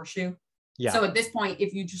like a horseshoe. Yeah. So at this point,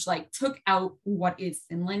 if you just like took out what is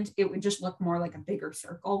Finland, it would just look more like a bigger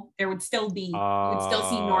circle. There would still be, you would still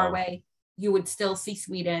see Norway, you would still see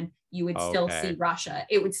Sweden, you would still see Russia.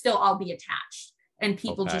 It would still all be attached. And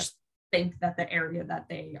people just think that the area that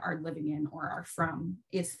they are living in or are from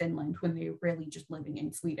is Finland when they're really just living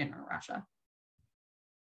in Sweden or Russia.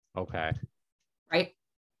 Okay. Right?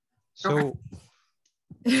 So okay.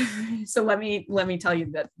 So let me tell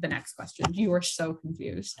you the next question. You were so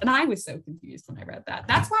confused. And I was so confused when I read that.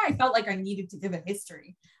 That's why I felt like I needed to give a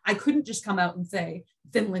history. I couldn't just come out and say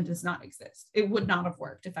Finland does not exist. It would not have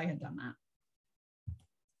worked if I had done that.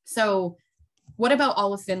 So what about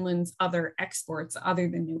all of Finland's other exports other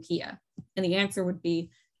than Nokia? And the answer would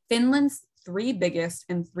be Finland's 3 biggest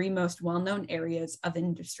and 3 most well-known areas of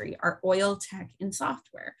industry are oil, tech, and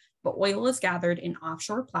software. But oil is gathered in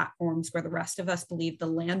offshore platforms where the rest of us believe the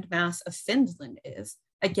landmass of Finland is.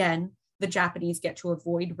 Again, the Japanese get to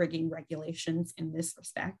avoid rigging regulations in this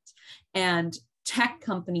respect. And tech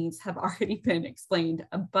companies have already been explained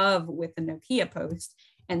above with the Nokia post,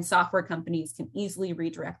 and software companies can easily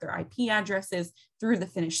redirect their IP addresses through the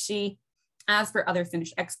Finnish Sea. As for other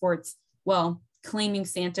Finnish exports, well, claiming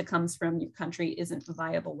Santa comes from your country isn't a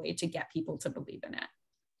viable way to get people to believe in it.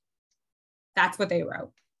 That's what they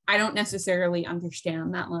wrote. I don't necessarily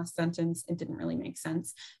understand that last sentence. It didn't really make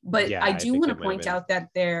sense. But yeah, I do want to point out that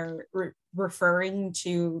they're referring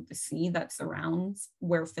to the sea that surrounds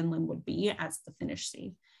where Finland would be as the Finnish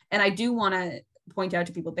Sea. And I do want to point out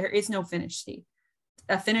to people, there is no Finnish Sea.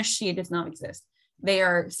 A Finnish Sea does not exist. They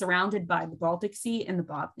are surrounded by the Baltic Sea and the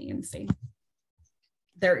Bothnian Sea.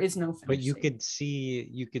 There is no Finnish But you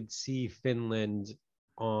sea. could see Finland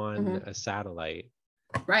on a satellite.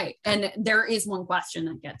 Right. And there is one question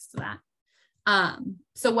that gets to that.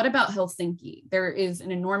 So what about Helsinki? There is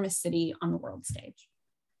an enormous city on the world stage.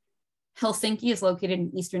 Helsinki is located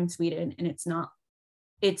in eastern Sweden, and it's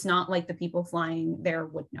not like the people flying there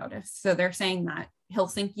would notice. So they're saying that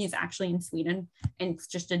Helsinki is actually in Sweden, and it's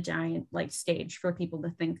just a giant like stage for people to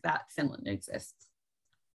think that Finland exists.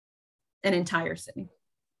 An entire city.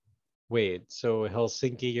 Wait, so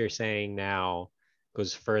Helsinki, you're saying now,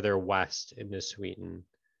 goes further west into Sweden?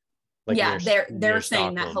 Like yeah, they're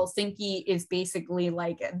saying that Helsinki is basically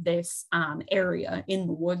like this area in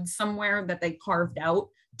the woods somewhere that they carved out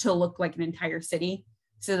to look like an entire city,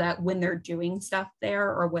 so that when they're doing stuff there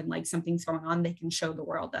or when like something's going on, they can show the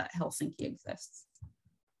world that Helsinki exists.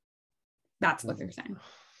 That's what they're saying.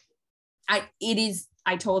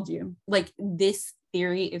 I told you, like, this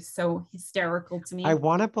theory is so hysterical to me. I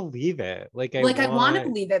want to believe it. I want to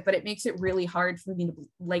believe it, but it makes it really hard for me to,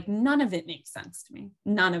 like, none of it makes sense to me.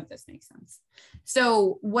 None of this makes sense.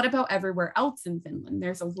 So what about everywhere else in Finland?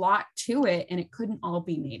 There's a lot to it, and it couldn't all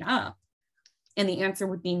be made up. And the answer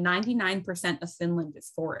would be 99% of Finland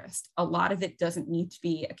is forest. A lot of it doesn't need to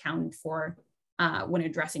be accounted for when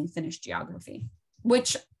addressing Finnish geography,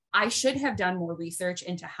 which I should have done more research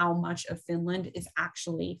into how much of Finland is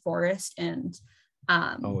actually forest and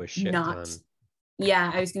not,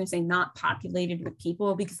 yeah, I was going to say not populated with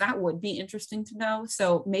people, because that would be interesting to know.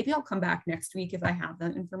 So maybe I'll come back next week if I have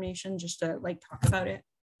that information, just to like talk about it.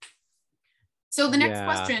 So the next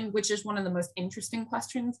question, which is one of the most interesting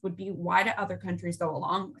questions, would be, why do other countries go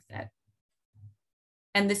along with it?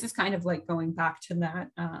 And this is kind of like going back to that,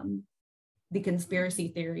 the conspiracy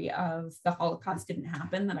theory of the Holocaust didn't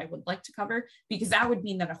happen that I would like to cover, because that would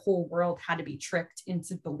mean that a whole world had to be tricked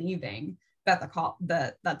into believing that the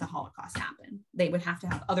Holocaust happened. They would have to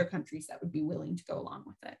have other countries that would be willing to go along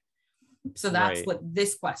with it. So that's what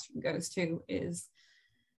this question goes to, is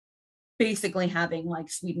basically having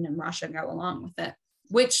like Sweden and Russia go along with it,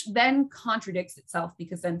 which then contradicts itself,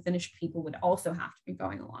 because then Finnish people would also have to be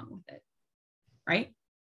going along with it, right?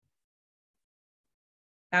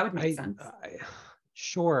 That would make sense.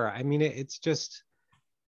 Sure. I mean, it's just,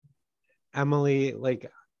 Emily, like,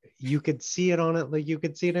 you could see it on it, like you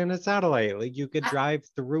could see it in a satellite, like you could drive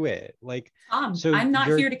through it, like Tom, so I'm not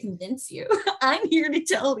here to convince you. I'm here to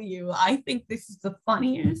tell you, I think this is the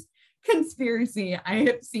funniest conspiracy I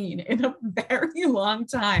have seen in a very long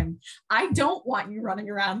time. I don't want you running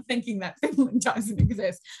around thinking that Finland doesn't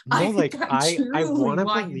exist. No, I want to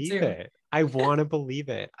believe it. I want to believe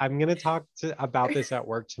it. I'm going to talk about this at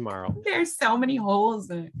work tomorrow. There's so many holes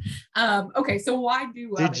in it. Okay, so why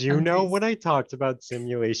do Did you know when I talked about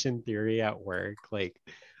simulation theory at work, like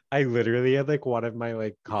I literally had like one of my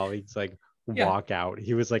like colleagues like walk out.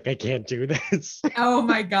 He was like, I can't do this. Oh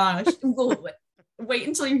my gosh. Wait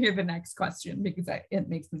until you hear the next question, because it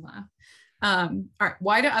makes me laugh. All right,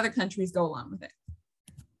 why do other countries go along with it?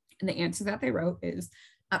 And the answer that they wrote is,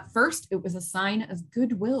 at first, it was a sign of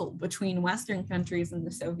goodwill between Western countries and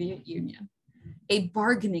the Soviet Union, a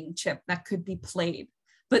bargaining chip that could be played.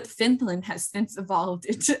 But Finland has since evolved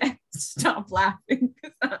into, stop laughing,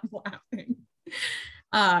 because I'm laughing,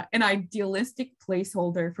 an idealistic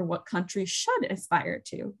placeholder for what countries should aspire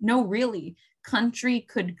to. No real country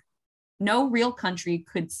could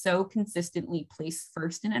so consistently place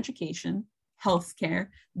first in education, healthcare,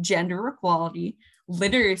 gender equality,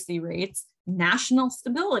 literacy rates, national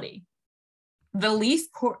stability, the least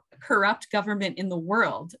corrupt government in the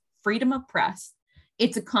world, freedom of press.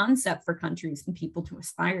 It's a concept for countries and people to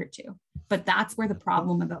aspire to. But that's where the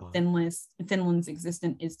problem about Finland's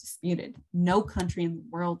existence is disputed. No country in the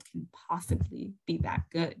world can possibly be that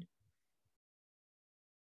good.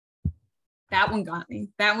 That one got me.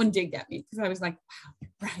 That one did get me, because I was like, wow,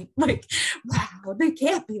 you're right. Like, wow, they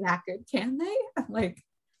can't be that good, can they? Like,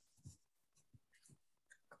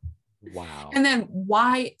 wow. And then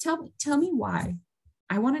why? Tell me why.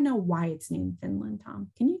 I want to know why it's named Finland, Tom.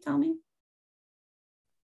 Can you tell me?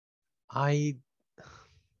 All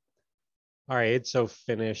right, so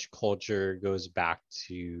Finnish culture goes back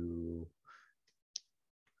to,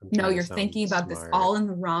 I'm No, trying to you're sound thinking about this smart. all in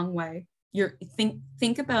the wrong way. You're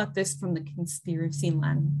think about this from the conspiracy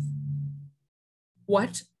lens.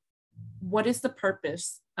 What is the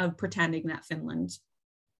purpose of pretending that Finland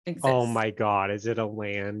Oh exists? my God, is it a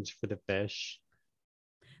land for the fish?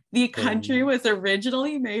 The country Fin. was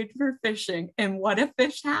originally made for fishing, and what do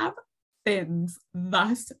fish have? Fins.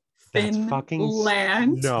 Thus, That's fucking,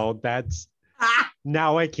 Finland. no, that's, Ah,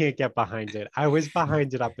 now I can't get behind it. I was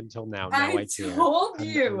behind it up until now. Now I I can't. told I'm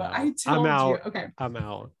you. out. I I'm told you. out. Okay. I'm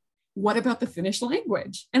out. What about the Finnish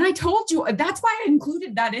language? And I told you that's why I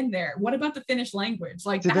included that in there. What about the Finnish language?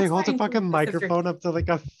 Like, Did they that's why hold I a fucking included this as your microphone up to like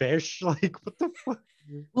a fish? Like, what the fuck?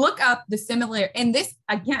 look up the similar. And this,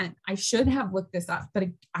 again, I should have looked this up, but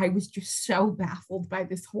I was just so baffled by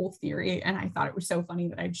this whole theory. And I thought it was so funny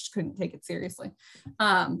that I just couldn't take it seriously.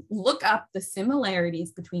 Look up the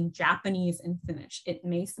similarities between Japanese and Finnish. It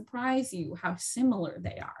may surprise you how similar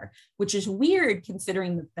they are, which is weird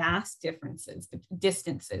considering the vast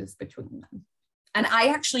distances between them. And I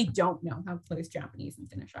actually don't know how close Japanese and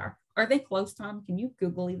Finnish are. Are they close, Tom? Can you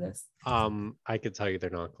Google this? I could tell you they're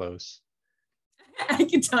not close. I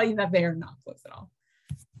can tell you that they are not close at all.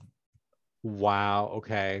 Wow.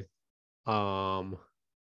 Okay. Um,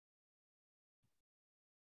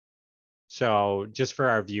 so just for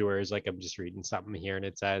our viewers, like I'm just reading something here and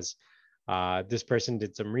it says, this person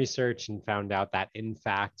did some research and found out that in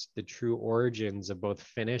fact, the true origins of both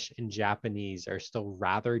Finnish and Japanese are still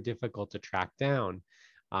rather difficult to track down.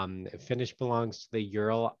 Finnish belongs to the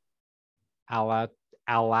Ural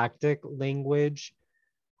Alactic language.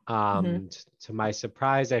 To my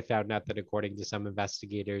surprise, I found out that according to some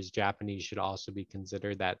investigators, Japanese should also be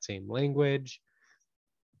considered that same language.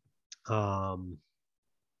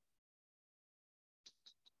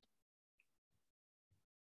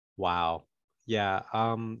 Wow. Yeah.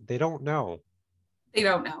 They don't know. They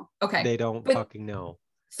don't know. Okay. They don't But fucking know.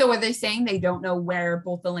 so are they saying they don't know where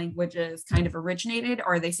both the languages kind of originated,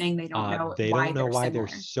 or are they saying they don't know They why don't know they're why similar?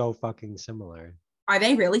 they're so fucking similar. Are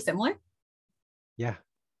they really similar? Yeah.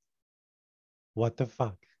 What the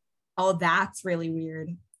fuck? Oh, that's really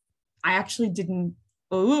weird. I actually didn't.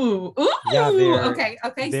 Ooh, ooh. Yeah, Okay,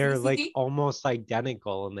 okay. they're See, see, like see. almost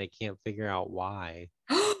identical and they can't figure out why.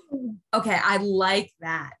 Okay, I like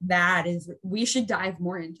that. That is, we should dive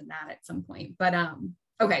more into that at some point. But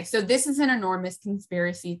okay, so this is an enormous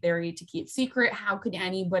conspiracy theory to keep secret. How could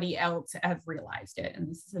anybody else have realized it? And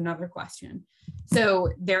this is another question. So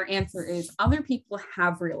their answer is other people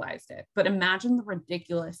have realized it, but imagine the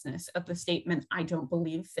ridiculousness of the statement, I don't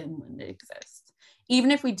believe Finland exists.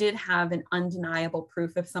 Even if we did have an undeniable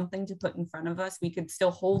proof of something to put in front of us, we could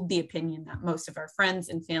still hold the opinion that most of our friends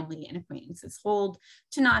and family and acquaintances hold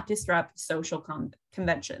to not disrupt social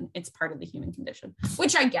convention. It's part of the human condition,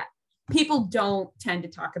 which I get. People don't tend to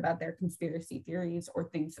talk about their conspiracy theories or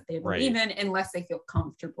things that they believe in unless they feel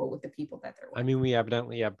comfortable with the people that they're with. I mean, we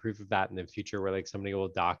evidently have proof of that in the future where like somebody will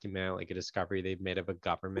document like a discovery they've made of a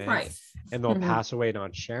government, right, and they'll pass away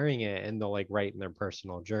not sharing it, and they'll like write in their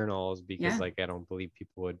personal journals because like I don't believe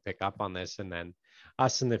people would pick up on this. And then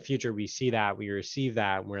us in the future, we see that, we receive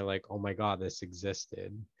that, and we're like, oh my God, this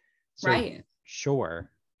existed. So right. sure.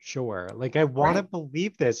 Like I want to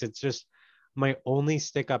believe this. It's just my only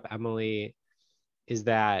stick up, Emily, is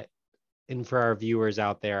that, and for our viewers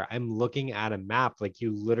out there, I'm looking at a map. Like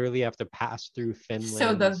you literally have to pass through Finland.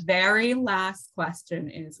 So the very last question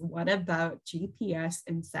is, what about GPS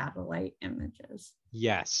and satellite images?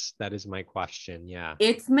 Yes, that is my question. Yeah.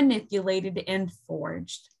 It's manipulated and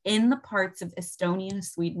forged in the parts of Estonia,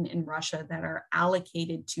 Sweden, and Russia that are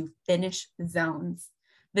allocated to Finnish zones.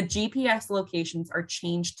 The GPS locations are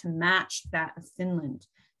changed to match that of Finland.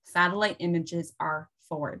 Satellite images are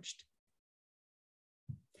forged.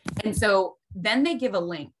 And so then they give a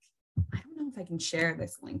link. I don't know if I can share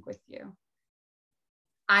this link with you.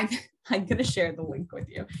 I'm going to share the link with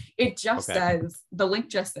you. It just says, the link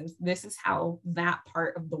just says, this is how that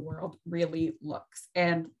part of the world really looks.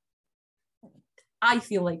 And I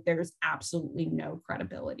feel like there's absolutely no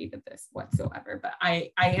credibility to this whatsoever, but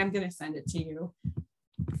I am going to send it to you.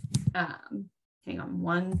 Hang on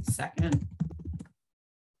 1 second.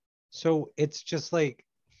 So it's just like,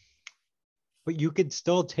 but you could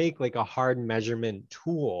still take like a hard measurement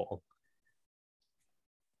tool.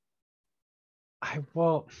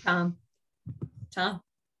 Tom.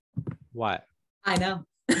 What? I know.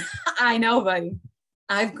 I know, buddy.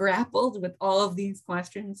 I've grappled with all of these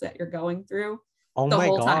questions that you're going through. Oh the my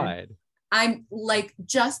whole God. Time. I'm like,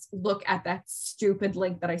 just look at that stupid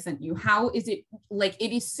link that I sent you. How is it like,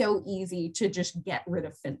 it is so easy to just get rid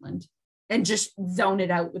of Finland and just zone it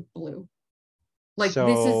out with blue. Like, this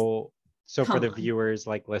is, so for come the on. viewers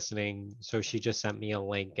like listening, so she just sent me a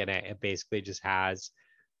link and it basically just has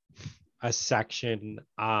a section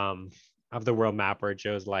of the world map where it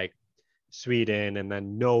shows like Sweden and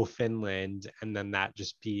then no Finland, and then that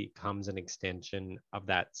just becomes an extension of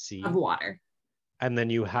that sea. Of water. And then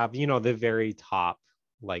you have, you know, the very top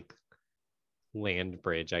like land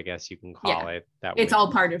bridge, I guess you can call it. That It's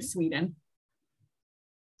all part of Sweden.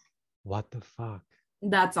 What the fuck?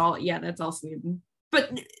 That's all. Yeah, that's all Sweden.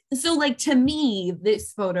 But so, like, to me,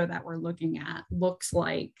 this photo that we're looking at looks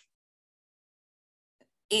like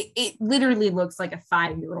it literally looks like a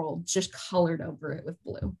 5-year-old just colored over it with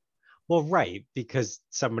blue. Well, right, because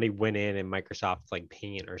somebody went in and Microsoft like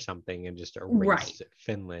Paint or something and just erased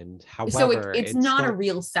Finland. However, so it's not still... a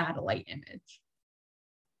real satellite image.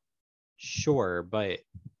 Sure, but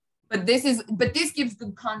this gives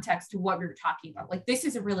good context to what we were talking about. Like, this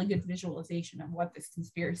is a really good visualization of what this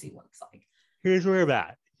conspiracy looks like. Here's where I'm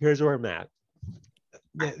at.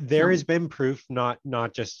 There has been proof, not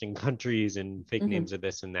just in countries and fake names of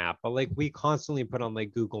this and that, but like we constantly put on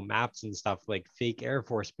like Google Maps and stuff like fake Air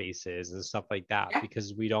Force bases and stuff like that,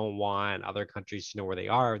 because we don't want other countries to know where they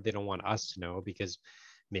are. They don't want us to know, because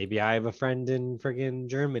maybe I have a friend in friggin'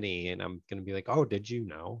 Germany and I'm gonna be like, oh, did you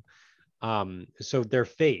know? So they're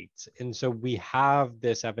faked. And so we have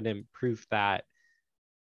this evident proof that,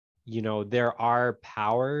 you know, there are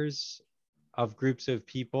powers of groups of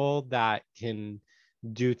people that can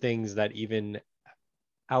do things that even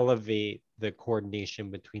elevate the coordination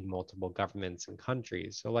between multiple governments and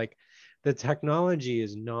countries. So like the technology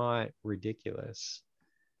is not ridiculous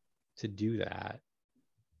to do that.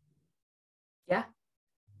 Yeah.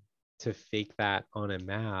 To fake that on a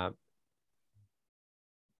map.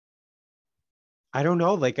 I don't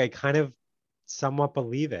know, like I kind of somewhat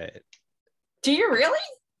believe it. Do you really?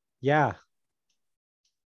 Yeah.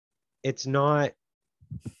 It's not.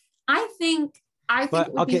 I think but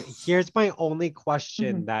okay, here's my only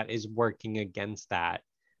question that is working against that.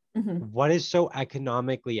 What is so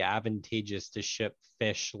economically advantageous to ship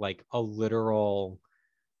fish like a literal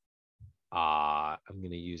I'm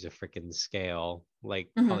gonna use a freaking scale, like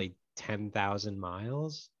probably 10,000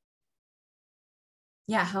 miles?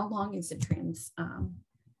 Yeah, how long is the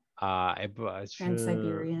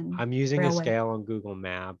Trans-Siberian I'm using railway? a scale on Google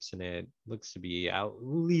Maps and it looks to be at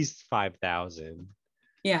least 5,000.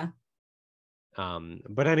 Yeah.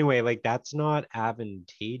 But anyway, like that's not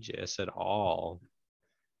advantageous at all,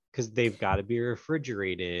 because they've got to be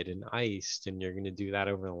refrigerated and iced, and you're gonna do that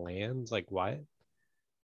over the land. Like what?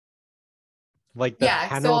 Like the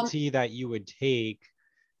penalty that you would take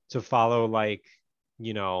to follow, like,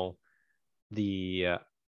 you know, the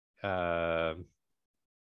I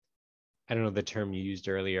don't know the term you used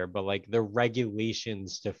earlier, but like the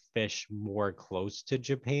regulations to fish more close to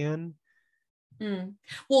Japan.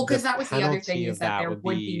 Well, because that was the other thing, is that there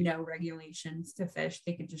would be no regulations to fish.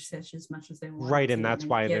 They could just fish as much as they want. Right, and that's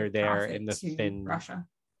why they're there in the Russia.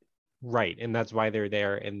 Right, and that's why they're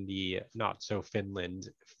there in the not so Finland.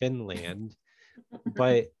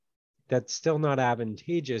 But that's still not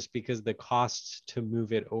advantageous, because the cost to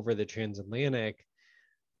move it over the transatlantic,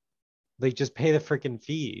 they just pay the freaking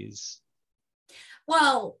fees.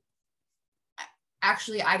 Well,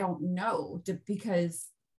 actually, I don't know, because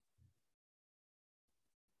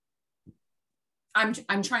I'm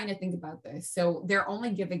trying to think about this. So they're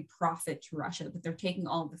only giving profit to Russia, but they're taking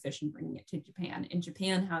all of the fish and bringing it to Japan. And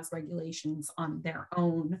Japan has regulations on their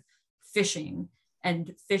own fishing,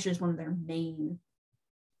 and fish is one of their main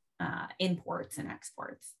imports and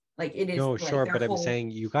exports. Like it is. No, like sure, but I'm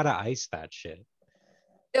saying you gotta ice that shit.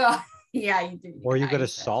 Yeah, you do. Or you gotta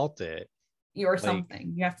salt it. Or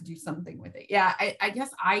something. You have to do something with it. Yeah, I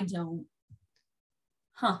guess I don't.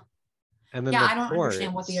 Huh. And then I don't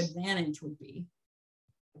understand what the advantage would be.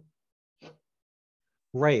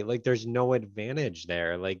 Right, like there's no advantage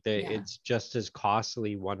there. Like it's just as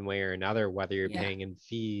costly one way or another, whether you're paying in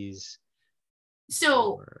fees.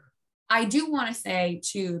 So I do want to say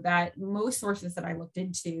too that most sources that I looked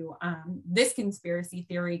into, this conspiracy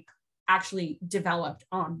theory actually developed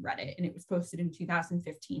on Reddit, and it was posted in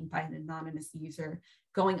 2015 by an anonymous user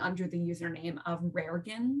going under the username of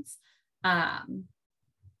Raregans.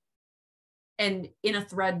 And in a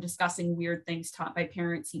thread discussing weird things taught by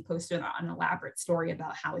parents, he posted an elaborate story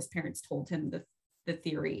about how his parents told him the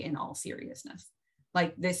theory in all seriousness.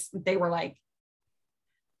 Like this, they were like,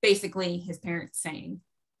 basically his parents saying,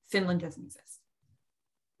 Finland doesn't exist.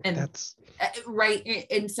 And That's right.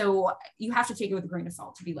 And so you have to take it with a grain of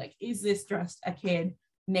salt to be like, is this just a kid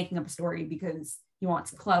making up a story because he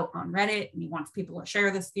wants clout on Reddit and he wants people to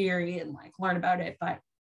share this theory and like learn about it? But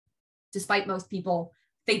despite most people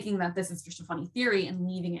thinking that this is just a funny theory and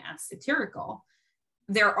leaving it as satirical,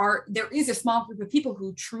 there is a small group of people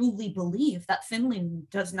who truly believe that Finland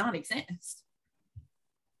does not exist.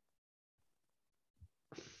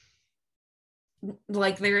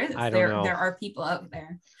 Like there is, I don't know. there are people out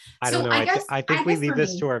there. I So don't know. I think we leave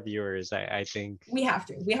this to our viewers. I think we have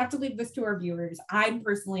to leave this to our viewers. I'm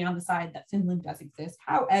personally on the side that Finland does exist.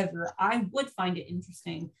 However, I would find it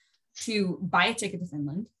interesting to buy a ticket to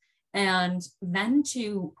Finland, and then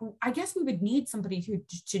I guess we would need somebody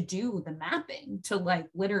to do the mapping, to like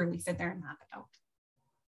literally sit there and map it out,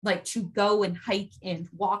 like to go and hike and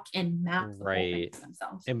walk and map the whole thing for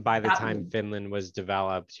themselves. And by the time Finland was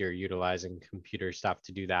developed, you're utilizing computer stuff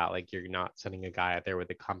to do that. Like you're not sending a guy out there with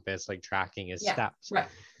a compass, like tracking his steps. Right.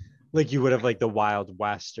 Like you would have like the Wild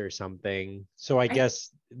West or something. So I guess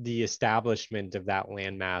the establishment of that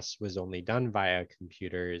landmass was only done via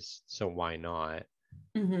computers. So why not?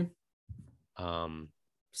 Mm-hmm.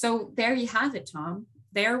 So there you have it, Tom.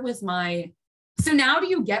 There was my... So now do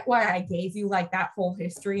you get why I gave you like that whole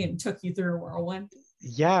history and took you through a whirlwind?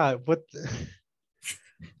 Yeah, what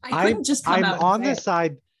I couldn't just come out on the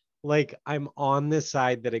side, like I'm on the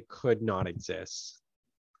side that it could not exist.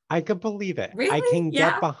 I could believe it. Really? I can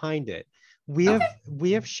get behind it. We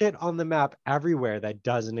have shit on the map everywhere that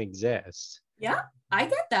doesn't exist. Yeah, I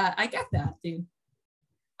get that, dude.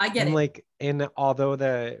 I get it. Like, and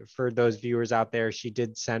although for those viewers out there, she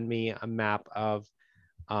did send me a map of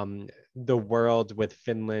the world with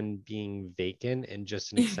Finland being vacant and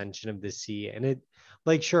just an extension of the sea. And it,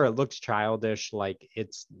 like, sure, it looks childish, like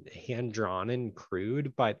it's hand drawn and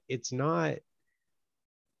crude, but it's not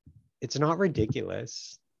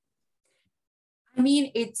ridiculous. I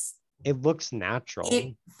mean, it looks natural.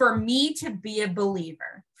 For me to be a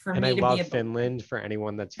believer, I love Finland, for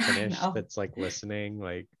anyone that's Finnish that's like listening,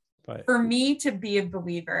 like, but for me to be a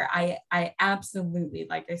believer, I absolutely,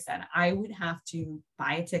 like I said, I would have to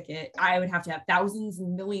buy a ticket. I would have to have thousands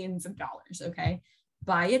and millions of dollars. Okay.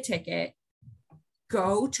 Buy a ticket,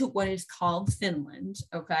 go to what is called Finland.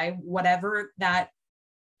 Okay. Whatever that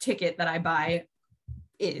ticket that I buy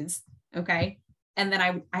is. Okay. And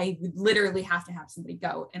then I would literally have to have somebody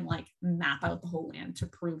go and like map out the whole land to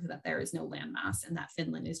prove that there is no landmass and that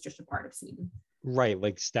Finland is just a part of Sweden. Right.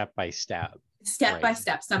 Like step by step. By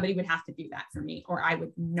step. Somebody would have to do that for me, or I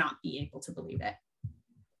would not be able to believe it.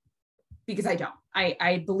 Because I don't.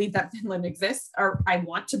 I believe that Finland exists, or I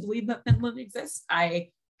want to believe that Finland exists.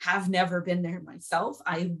 I have never been there myself.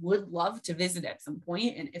 I would love to visit at some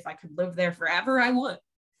point, and if I could live there forever, I would.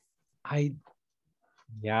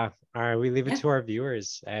 Yeah. All right. We leave it to our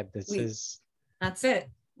viewers. That's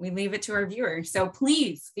it. We leave it to our viewers. So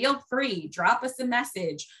please feel free, drop us a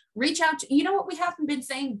message, reach out to, you know what we haven't been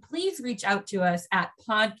saying, please reach out to us at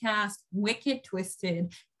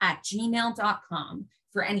podcastwickedtwisted@gmail.com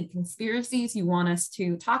for any conspiracies you want us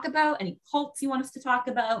to talk about, any cults you want us to talk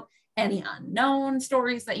about, any unknown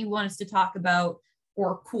stories that you want us to talk about,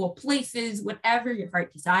 or cool places, whatever your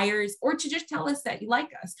heart desires, or to just tell us that you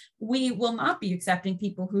like us. We will not be accepting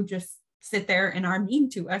people who just sit there and are mean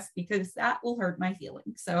to us, because that will hurt my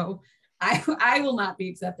feelings. So I will not be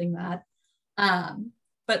accepting that.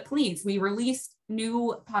 But please, we release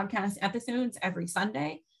new podcast episodes every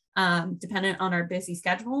Sunday, dependent on our busy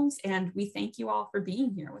schedules. And we thank you all for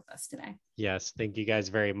being here with us today. Yes, thank you guys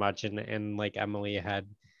very much. And like Emily had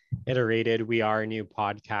iterated, we are a new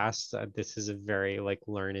podcast. This is a very like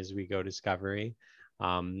learn as we go discovery.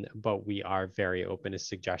 But we are very open to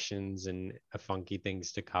suggestions and funky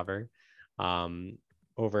things to cover.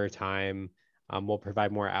 Over time, we'll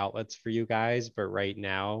provide more outlets for you guys, but right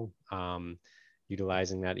now,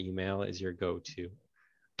 utilizing that email is your go-to.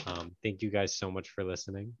 Thank you guys so much for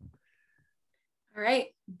listening. All right.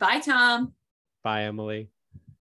 Bye, Tom. Bye, Emily.